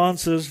number of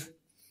answers.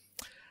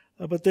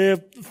 But there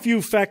are a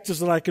few factors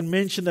that I can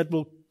mention that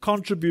will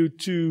contribute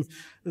to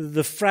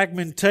the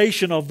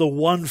fragmentation of the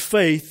one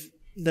faith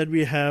that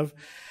we have.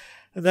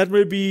 And that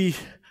may be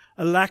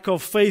a lack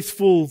of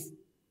faithful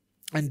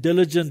and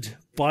diligent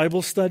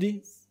Bible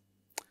study.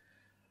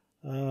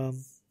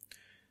 We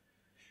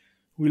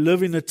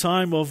live in a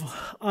time of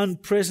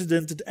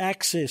unprecedented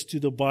access to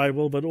the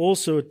Bible, but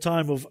also a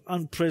time of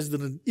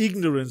unprecedented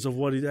ignorance of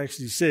what it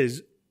actually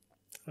says.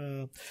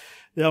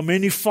 There are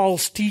many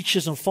false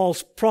teachers and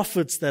false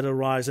prophets that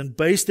arise and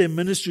base their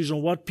ministries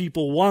on what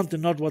people want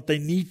and not what they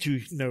need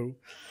to know.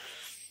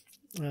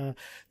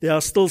 There are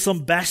still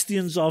some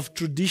bastions of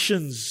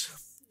traditions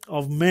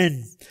of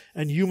men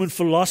and human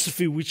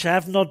philosophy which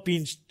have not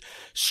been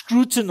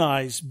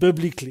scrutinized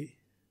biblically.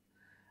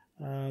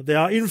 There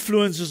are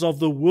influences of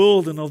the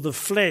world and of the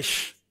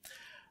flesh,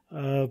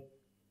 a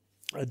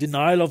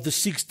denial of the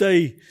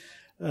 6-day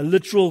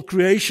literal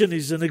creation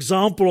is an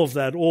example of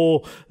that,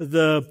 or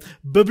the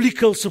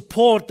biblical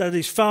support that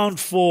is found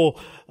for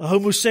a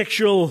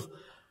homosexual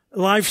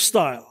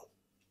lifestyle.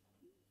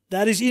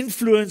 That is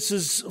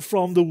influences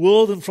from the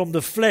world and from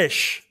the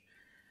flesh.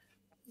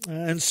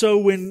 And so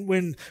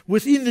when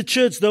within the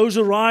church those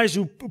arise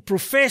who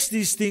profess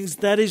these things,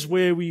 that is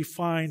where we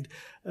find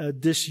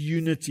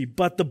disunity.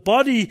 But the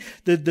body,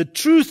 the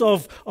truth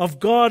of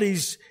God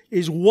is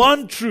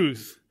one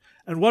truth.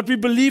 And what we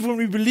believe, when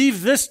we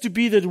believe this to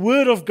be the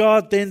Word of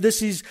God, then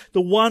this is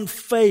the one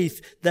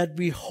faith that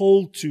we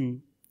hold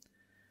to.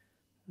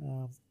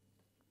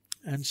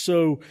 And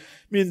so,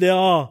 there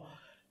are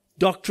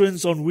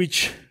doctrines on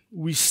which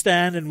we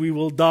stand and we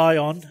will die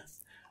on.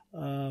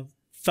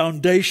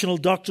 Foundational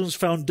doctrines,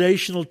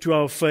 foundational to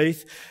our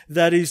faith.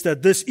 That is,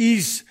 that this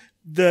is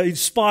the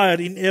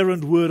inspired,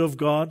 inerrant Word of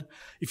God.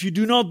 If you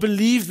do not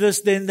believe this,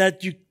 then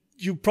that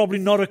you're probably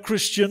not a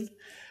Christian.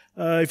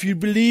 If you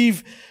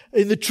believe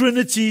in the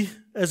Trinity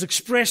as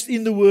expressed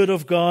in the Word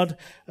of God,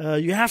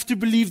 you have to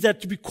believe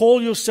that to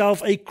call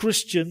yourself a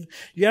Christian.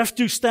 You have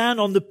to stand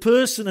on the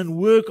person and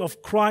work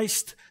of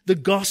Christ, the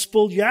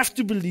gospel. You have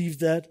to believe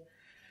that.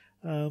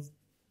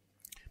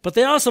 But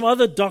there are some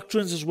other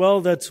doctrines as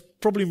well that's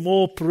probably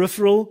more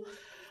peripheral,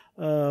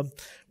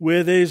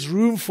 where there's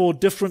room for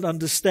different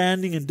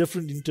understanding and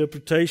different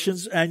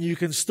interpretations, and you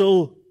can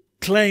still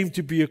claim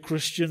to be a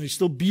Christian, you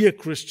still be a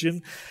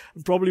Christian.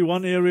 And probably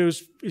one area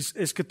is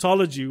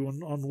eschatology,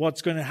 on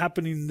what's going to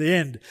happen in the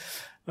end.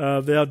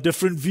 There are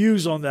different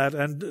views on that,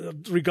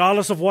 and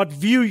regardless of what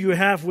view you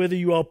have, whether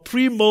you are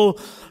pre-mill,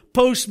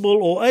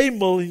 post-mill, or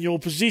a-mill in your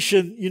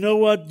position, you know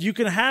what? You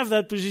can have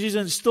that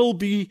position and still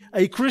be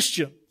a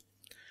Christian,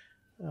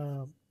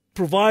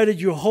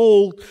 provided you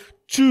hold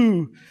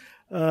to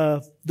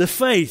the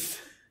faith,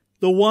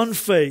 the one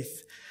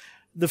faith,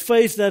 the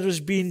faith that has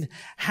been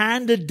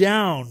handed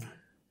down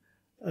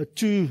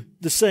to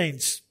the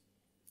saints.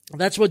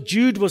 That's what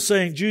Jude was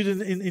saying. Jude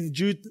in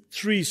Jude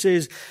 3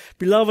 says,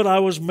 "Beloved, I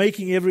was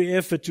making every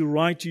effort to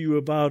write to you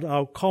about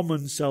our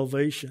common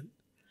salvation.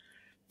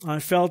 I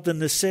felt the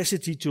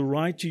necessity to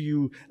write to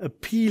you,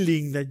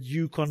 appealing that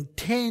you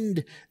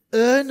contend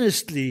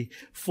earnestly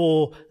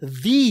for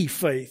the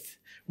faith,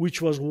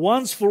 which was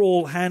once for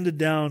all handed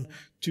down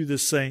to the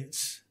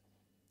saints."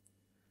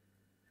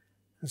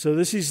 And so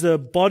this is the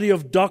body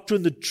of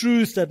doctrine, the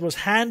truth that was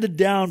handed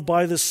down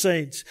by the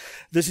saints.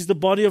 This is the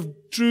body of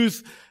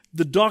truth,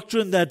 the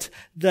doctrine that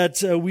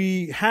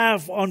we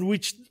have, on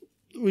which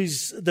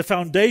is the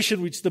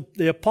foundation which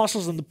the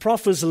apostles and the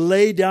prophets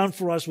lay down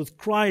for us, with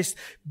Christ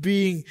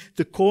being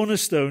the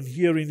cornerstone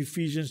here in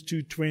Ephesians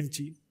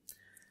 2:20.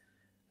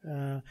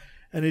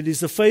 And it is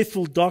the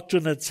faithful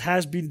doctrine that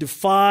has been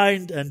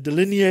defined and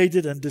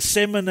delineated and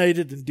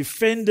disseminated and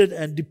defended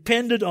and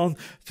depended on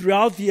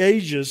throughout the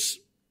ages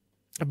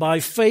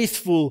by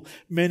faithful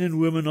men and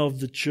women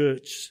of the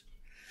church.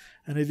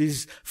 And it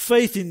is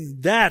faith in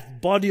that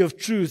body of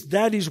truth,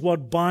 that is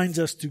what binds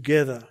us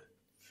together.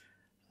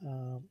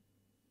 And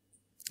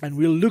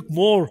we'll look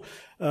more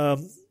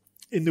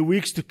in the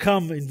weeks to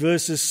come in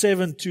verses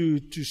 7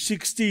 to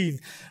 16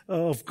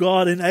 of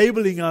God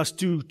enabling us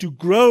to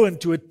grow and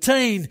to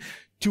attain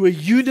to a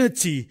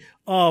unity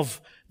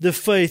of the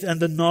faith and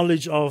the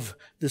knowledge of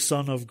the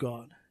Son of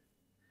God.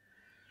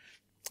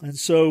 And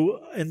so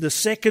in the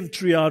second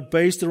triad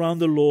based around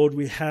the Lord,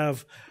 we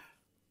have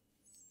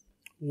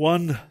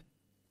one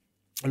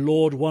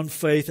Lord, one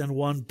faith, and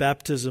one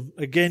baptism.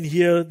 Again,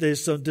 here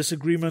there's some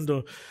disagreement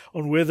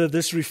on whether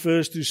this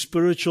refers to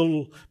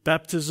spiritual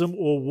baptism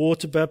or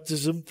water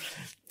baptism.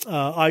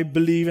 I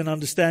believe and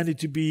understand it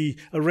to be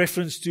a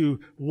reference to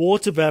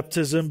water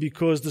baptism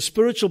because the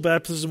spiritual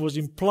baptism was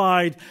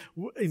implied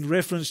in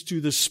reference to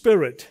the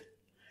Spirit.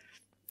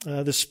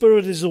 The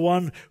Spirit is the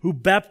one who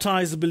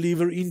baptized the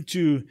believer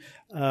into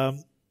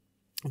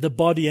the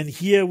body. And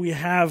here we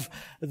have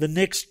the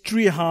next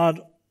triad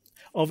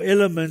of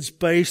elements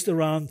based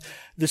around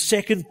the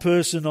second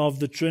person of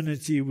the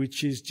Trinity,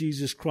 which is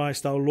Jesus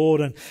Christ our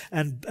Lord.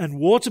 And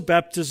water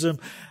baptism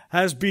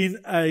has been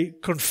a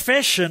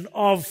confession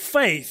of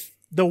faith,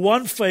 the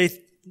one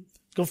faith,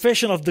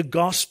 confession of the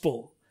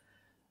gospel.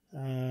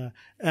 And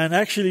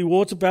actually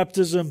water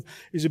baptism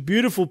is a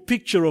beautiful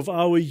picture of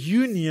our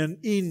union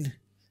in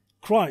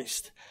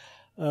Christ.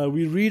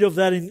 We read of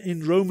that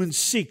in Romans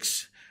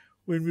 6,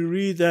 when we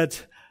read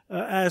that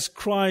as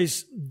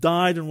Christ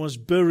died and was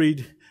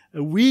buried,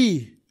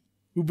 we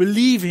who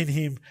believe in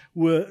Him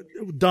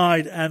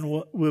died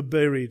and were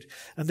buried.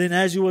 And then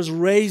as He was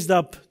raised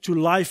up to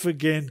life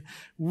again,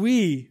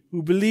 we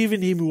who believe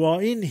in Him, who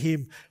are in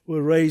Him,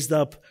 were raised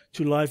up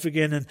to life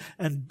again.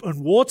 And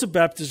water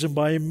baptism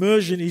by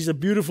immersion is a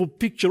beautiful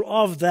picture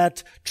of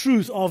that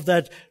truth, of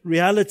that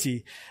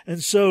reality.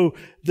 And so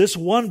this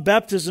one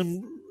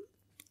baptism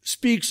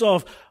speaks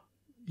of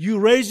you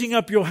raising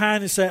up your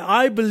hand and say,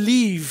 I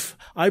believe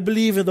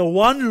in the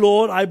one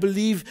Lord, I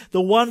believe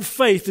the one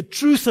faith, the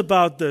truth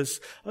about this,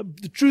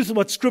 the truth of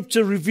what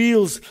Scripture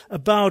reveals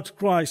about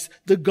Christ,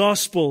 the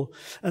gospel.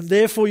 And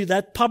therefore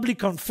that public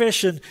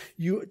confession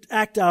you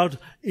act out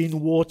in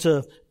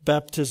water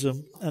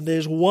baptism. And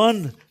there's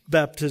one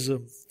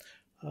baptism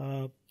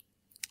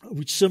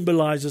which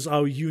symbolizes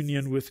our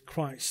union with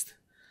Christ.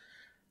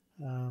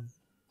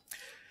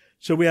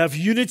 So we have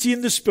unity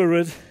in the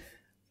Spirit,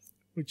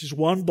 which is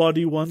one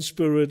body, one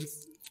Spirit,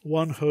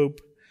 one hope.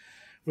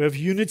 We have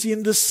unity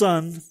in the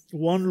Son,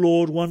 one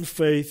Lord, one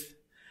faith,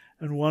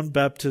 and one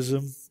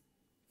baptism.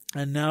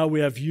 And now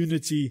we have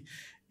unity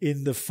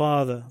in the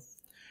Father.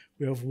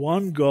 We have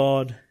one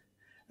God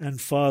and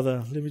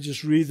Father. Let me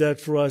just read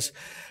that for us.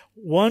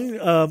 One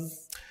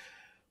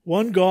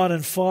God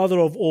and Father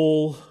of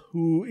all,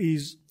 who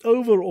is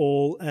over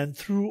all and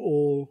through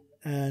all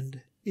and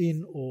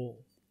in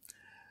all.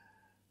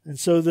 And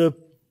so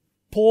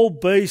Paul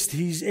based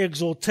his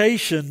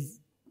exhortation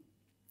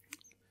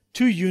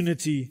to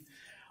unity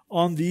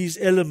on these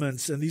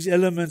elements. And these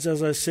elements,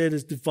 as I said,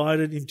 is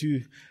divided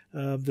into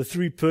the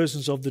three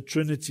persons of the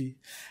Trinity.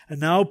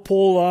 And now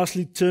Paul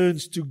lastly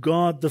turns to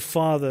God the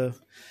Father,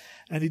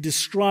 and he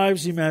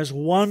describes Him as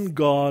one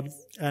God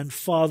and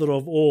Father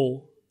of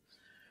all.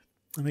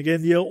 And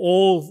again, here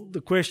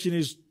the question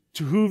is,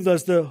 to whom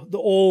does the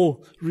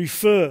all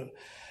refer?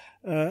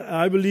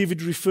 I believe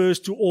it refers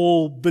to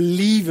all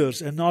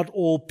believers and not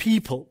all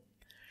people.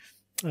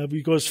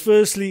 Because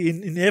firstly,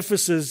 in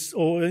Ephesus,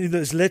 or in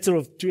this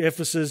letter to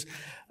Ephesus,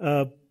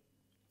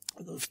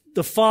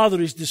 the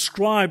Father is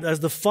described as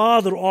the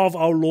Father of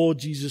our Lord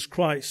Jesus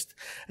Christ.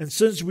 And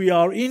since we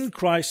are in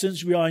Christ,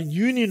 since we are in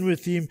union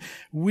with Him,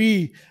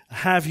 we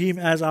have Him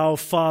as our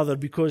Father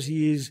because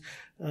He is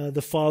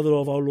the Father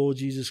of our Lord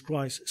Jesus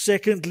Christ.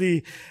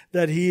 Secondly,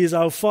 that He is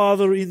our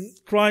Father in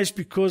Christ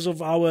because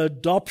of our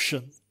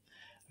adoption.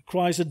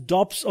 Christ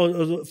adopts, or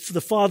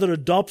the Father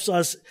adopts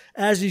us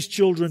as His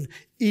children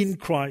in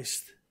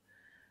Christ.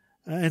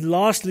 And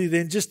lastly,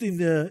 then, just in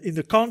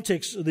the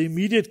context, the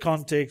immediate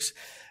context,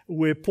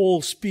 where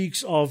Paul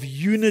speaks of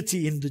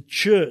unity in the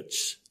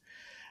church.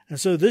 And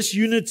so this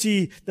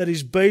unity that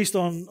is based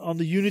on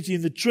the unity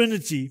in the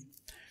Trinity,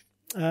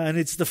 and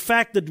it's the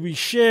fact that we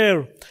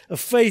share a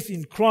faith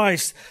in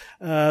Christ,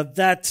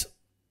 that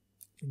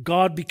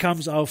God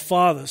becomes our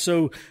Father.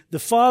 So the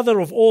Father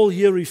of all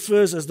here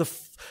refers as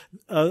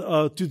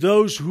to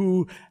those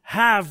who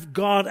have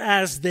God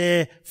as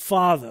their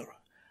Father.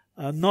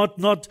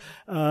 Not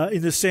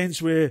in the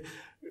sense where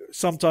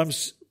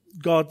sometimes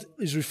God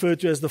is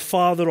referred to as the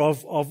Father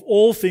of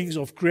all things,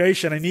 of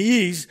creation, and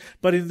He is,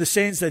 but in the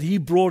sense that He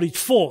brought it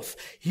forth.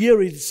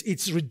 Here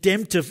it's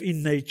redemptive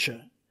in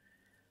nature.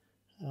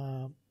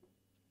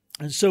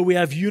 And so we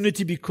have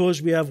unity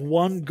because we have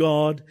one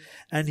God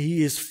and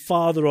He is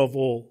Father of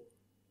all.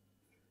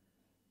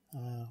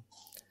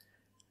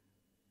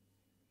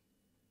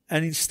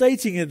 And in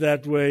stating it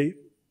that way,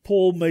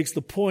 Paul makes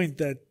the point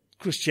that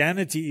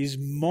Christianity is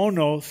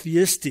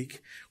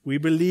monotheistic. We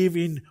believe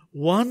in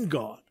one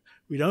God.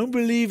 We don't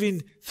believe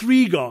in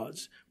three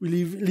gods.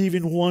 We believe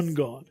in one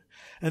God.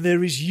 And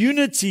there is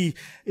unity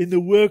in the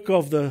work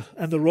and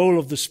the role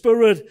of the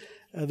Spirit,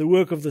 the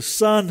work of the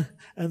Son,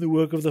 and the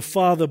work of the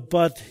Father,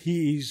 but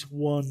He is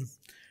one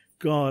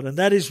God. And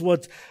that is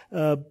what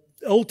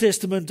Old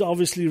Testament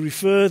obviously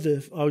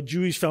our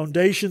Jewish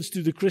foundations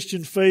to the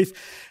Christian faith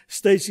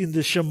states in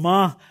the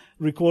Shema,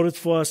 recorded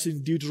for us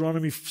in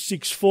Deuteronomy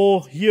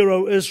 6:4, Hear,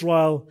 O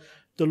Israel,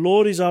 The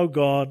Lord is our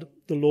God.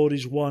 The Lord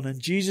is one. And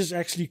Jesus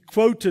actually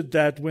quoted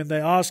that when they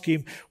asked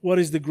him, what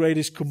is the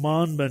greatest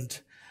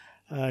commandment?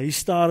 He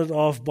started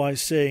off by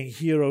saying,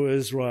 Hear, O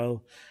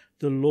Israel,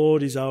 the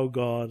Lord is our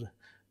God.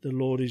 The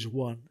Lord is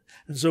one.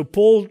 And so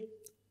Paul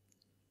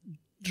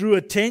drew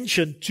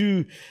attention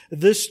to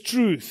this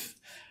truth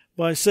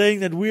by saying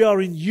that we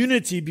are in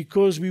unity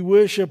because we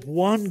worship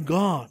one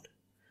God.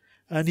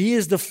 And He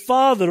is the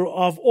Father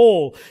of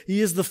all.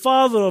 He is the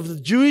Father of the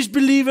Jewish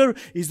believer.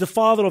 He's the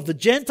Father of the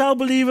Gentile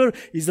believer.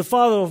 He's the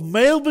Father of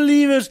male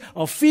believers,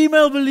 of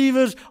female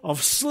believers,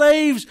 of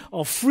slaves,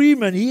 of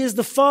freemen. He is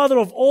the Father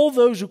of all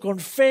those who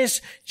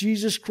confess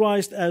Jesus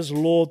Christ as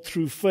Lord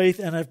through faith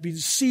and have been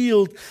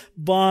sealed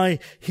by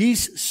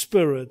His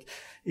Spirit.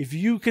 If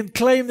you can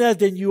claim that,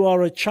 then you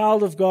are a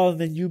child of God and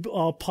then you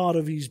are part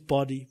of His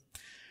body.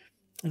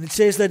 And it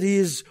says that He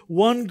is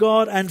one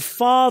God and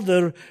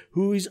Father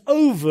who is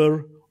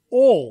over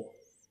all.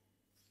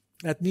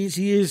 That means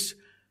He is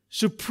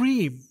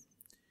supreme.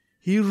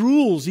 He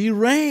rules. He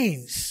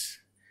reigns.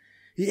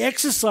 He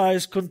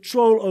exercises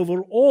control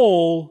over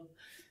all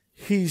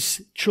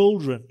His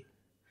children.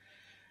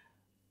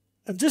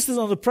 And just as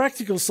on the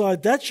practical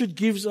side, that should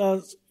give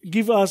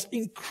us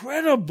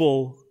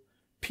incredible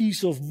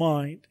peace of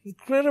mind,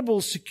 incredible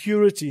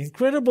security,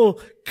 incredible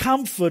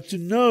comfort to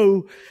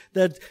know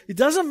that it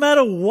doesn't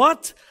matter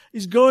what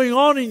is going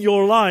on in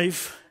your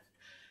life,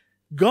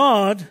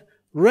 God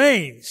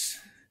reigns.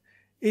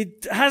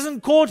 It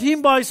hasn't caught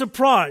Him by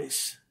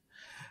surprise.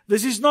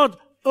 This is not,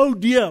 oh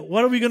dear,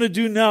 what are we going to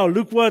do now?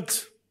 Look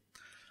what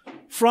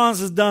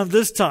Frans has done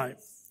this time.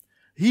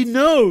 He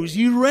knows,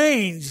 He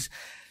reigns.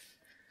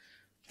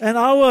 And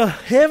our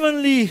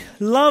heavenly,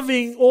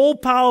 loving,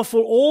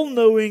 all-powerful,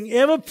 all-knowing,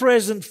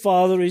 ever-present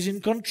Father is in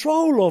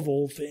control of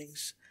all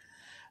things.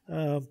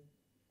 And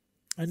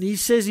He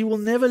says He will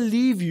never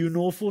leave you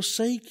nor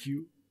forsake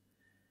you.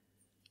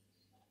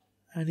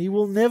 And He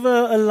will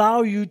never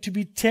allow you to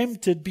be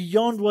tempted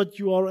beyond what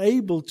you are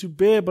able to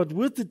bear, but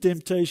with the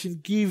temptation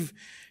give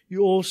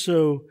you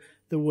also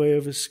the way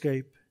of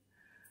escape.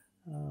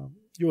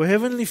 Your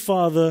heavenly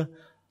Father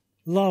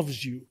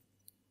loves you.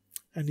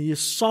 And He is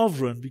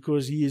sovereign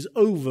because He is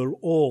over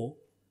all.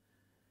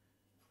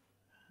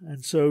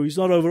 And so He's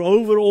not over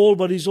all,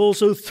 but He's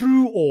also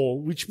through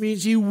all, which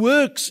means He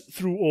works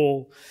through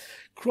all.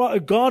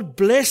 God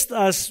blessed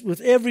us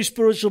with every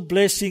spiritual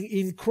blessing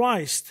in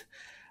Christ.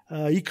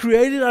 He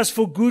created us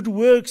for good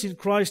works in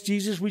Christ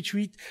Jesus, which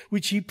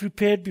He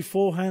prepared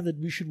beforehand that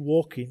we should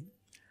walk in.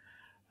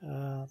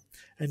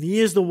 And He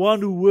is the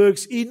one who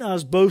works in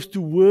us both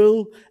to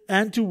will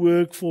and to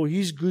work for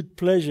His good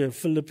pleasure,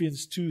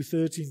 Philippians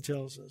 2:13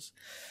 tells us.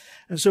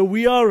 And so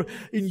we are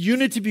in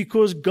unity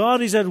because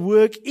God is at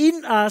work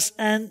in us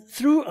and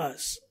through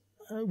us.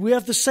 We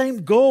have the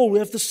same goal. We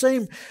have the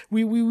same,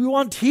 we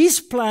want His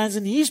plans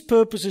and His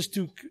purposes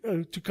to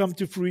come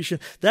to fruition.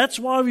 That's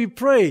why we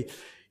pray,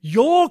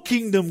 Your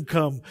kingdom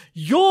come,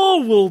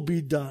 Your will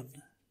be done.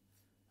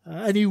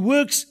 And He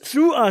works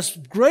through us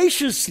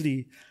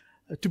graciously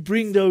to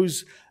bring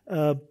those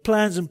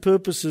plans and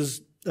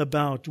purposes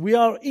about. We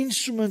are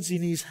instruments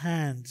in His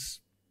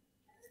hands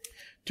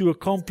to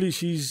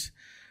accomplish His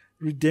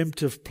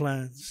redemptive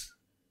plans.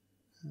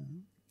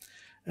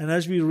 And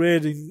as we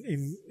read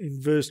in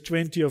verse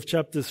 20 of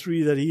chapter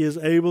 3, that He is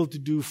able to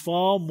do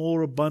far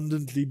more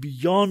abundantly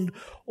beyond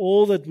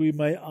all that we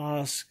may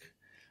ask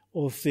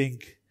or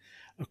think,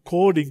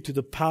 according to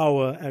the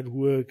power at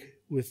work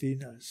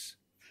within us.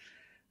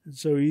 And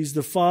so He's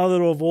the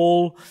Father of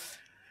all,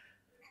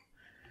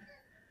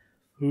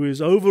 who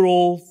is over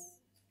all,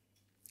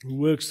 who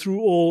works through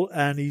all,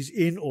 and He's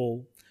in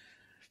all.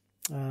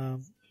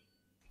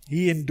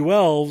 He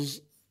indwells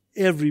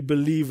every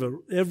believer,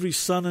 every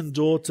son and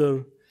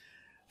daughter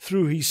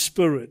through His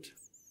Spirit.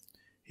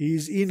 He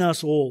is in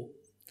us all.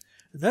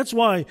 And that's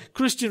why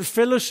Christian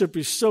fellowship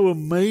is so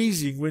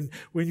amazing.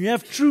 When you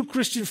have true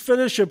Christian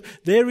fellowship,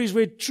 there is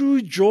where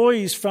true joy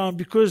is found,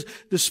 because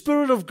the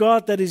Spirit of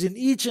God that is in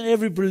each and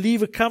every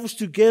believer comes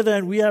together,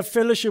 and we have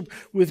fellowship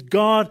with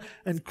God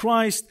and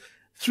Christ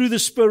through the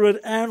Spirit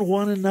and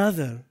one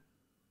another.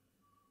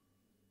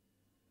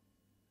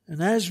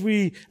 And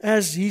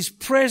as His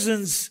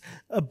presence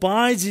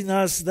abides in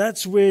us,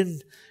 that's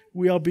when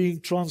we are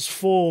being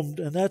transformed.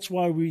 And that's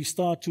why we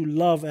start to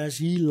love as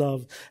He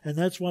loved. And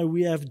that's why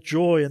we have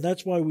joy. And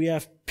that's why we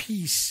have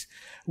peace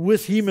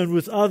with Him and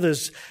with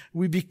others.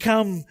 We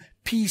become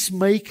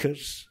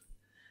peacemakers.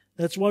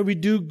 That's why we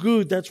do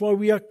good. That's why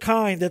we are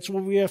kind. That's why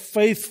we are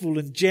faithful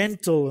and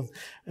gentle.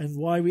 And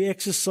why we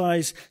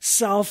exercise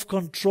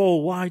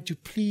self-control. Why? To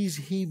please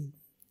Him.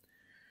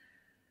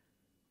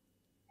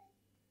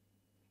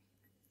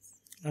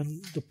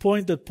 And the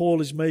point that Paul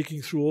is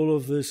making through all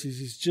of this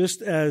is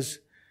just as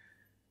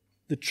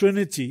the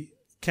Trinity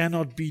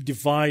cannot be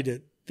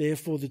divided,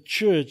 therefore the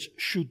church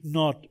should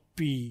not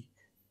be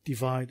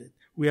divided.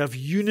 We have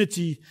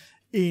unity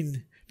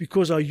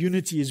because our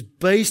unity is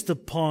based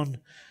upon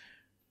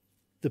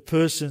the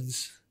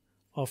persons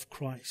of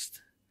Christ.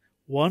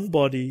 One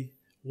body,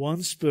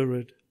 one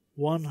Spirit,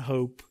 one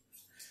hope,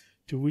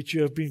 to which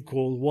you have been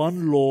called,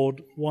 one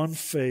Lord, one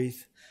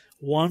faith,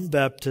 one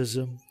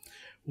baptism,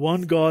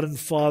 one God and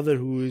Father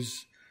who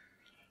is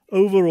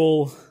over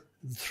all,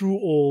 and through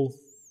all,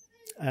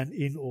 and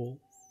in all.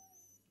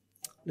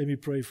 Let me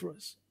pray for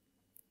us.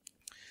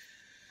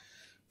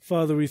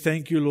 Father, we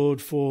thank you,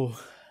 Lord, for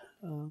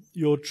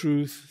your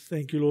truth.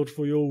 Thank you, Lord,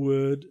 for your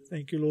word.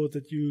 Thank you, Lord,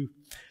 that you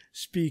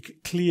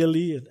speak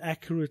clearly and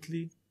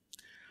accurately.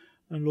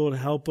 And Lord,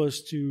 help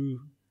us to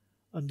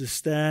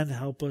understand,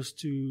 help us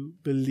to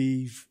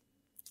believe.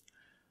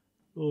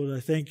 Lord, I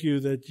thank you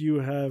that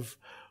you have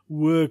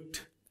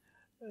worked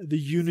the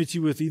unity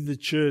within the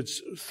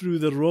church through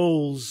the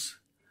roles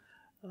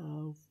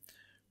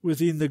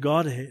within the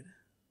Godhead.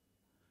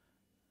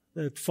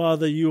 That,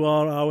 Father, you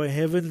are our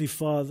Heavenly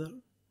Father,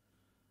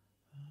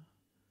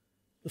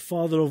 the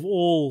Father of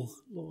all,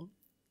 Lord,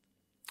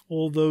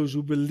 all those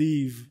who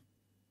believe,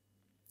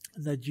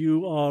 and that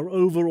you are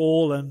over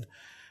all and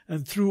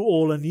through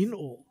all and in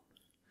all.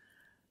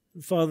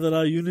 And Father, that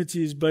our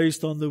unity is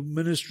based on the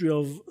ministry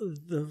of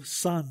the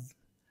Son,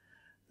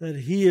 that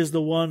He is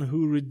the one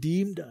who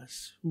redeemed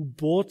us, who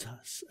bought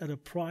us at a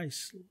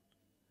price, Lord.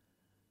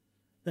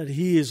 That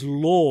He is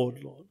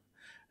Lord, Lord,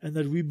 and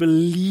that we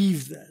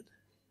believe that.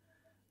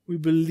 We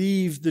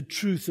believe the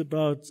truth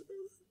about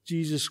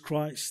Jesus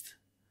Christ.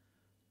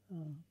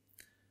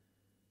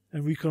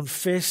 And we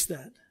confess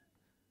that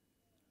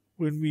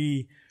when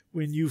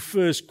you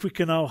first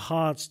quicken our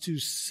hearts to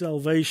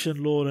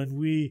salvation, Lord, and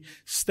we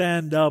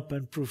stand up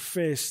and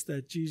profess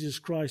that Jesus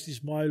Christ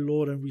is my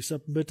Lord, and we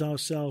submit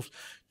ourselves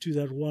to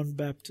that one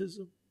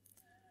baptism.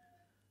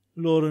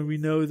 Lord, and we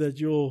know that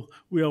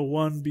we are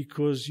one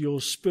because your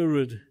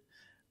Spirit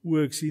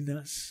works in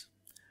us,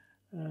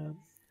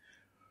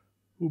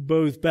 who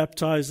both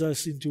baptize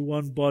us into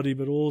one body,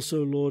 but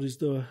also, Lord, is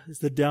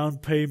the down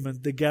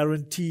payment, the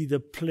guarantee, the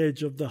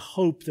pledge of the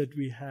hope that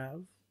we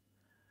have,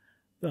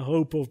 the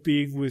hope of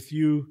being with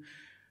you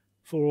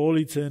for all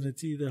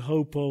eternity, the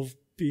hope of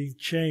being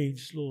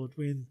changed, Lord,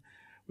 when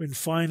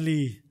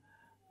finally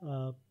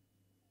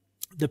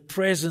the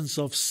presence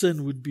of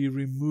sin would be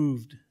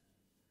removed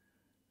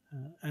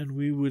and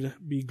we would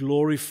be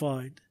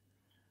glorified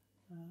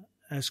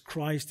as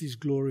Christ is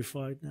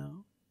glorified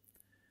now.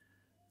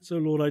 So,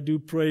 Lord, I do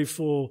pray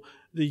for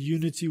the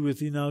unity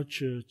within our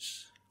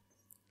church.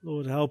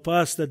 Lord, help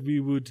us that we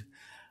would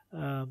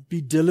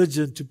be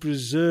diligent to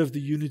preserve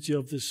the unity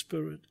of the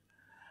Spirit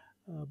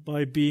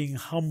by being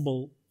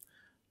humble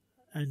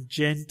and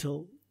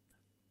gentle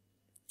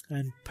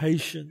and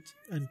patient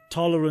and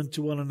tolerant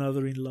to one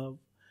another in love.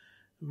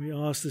 And we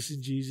ask this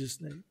in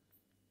Jesus' name.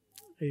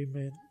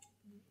 Amen.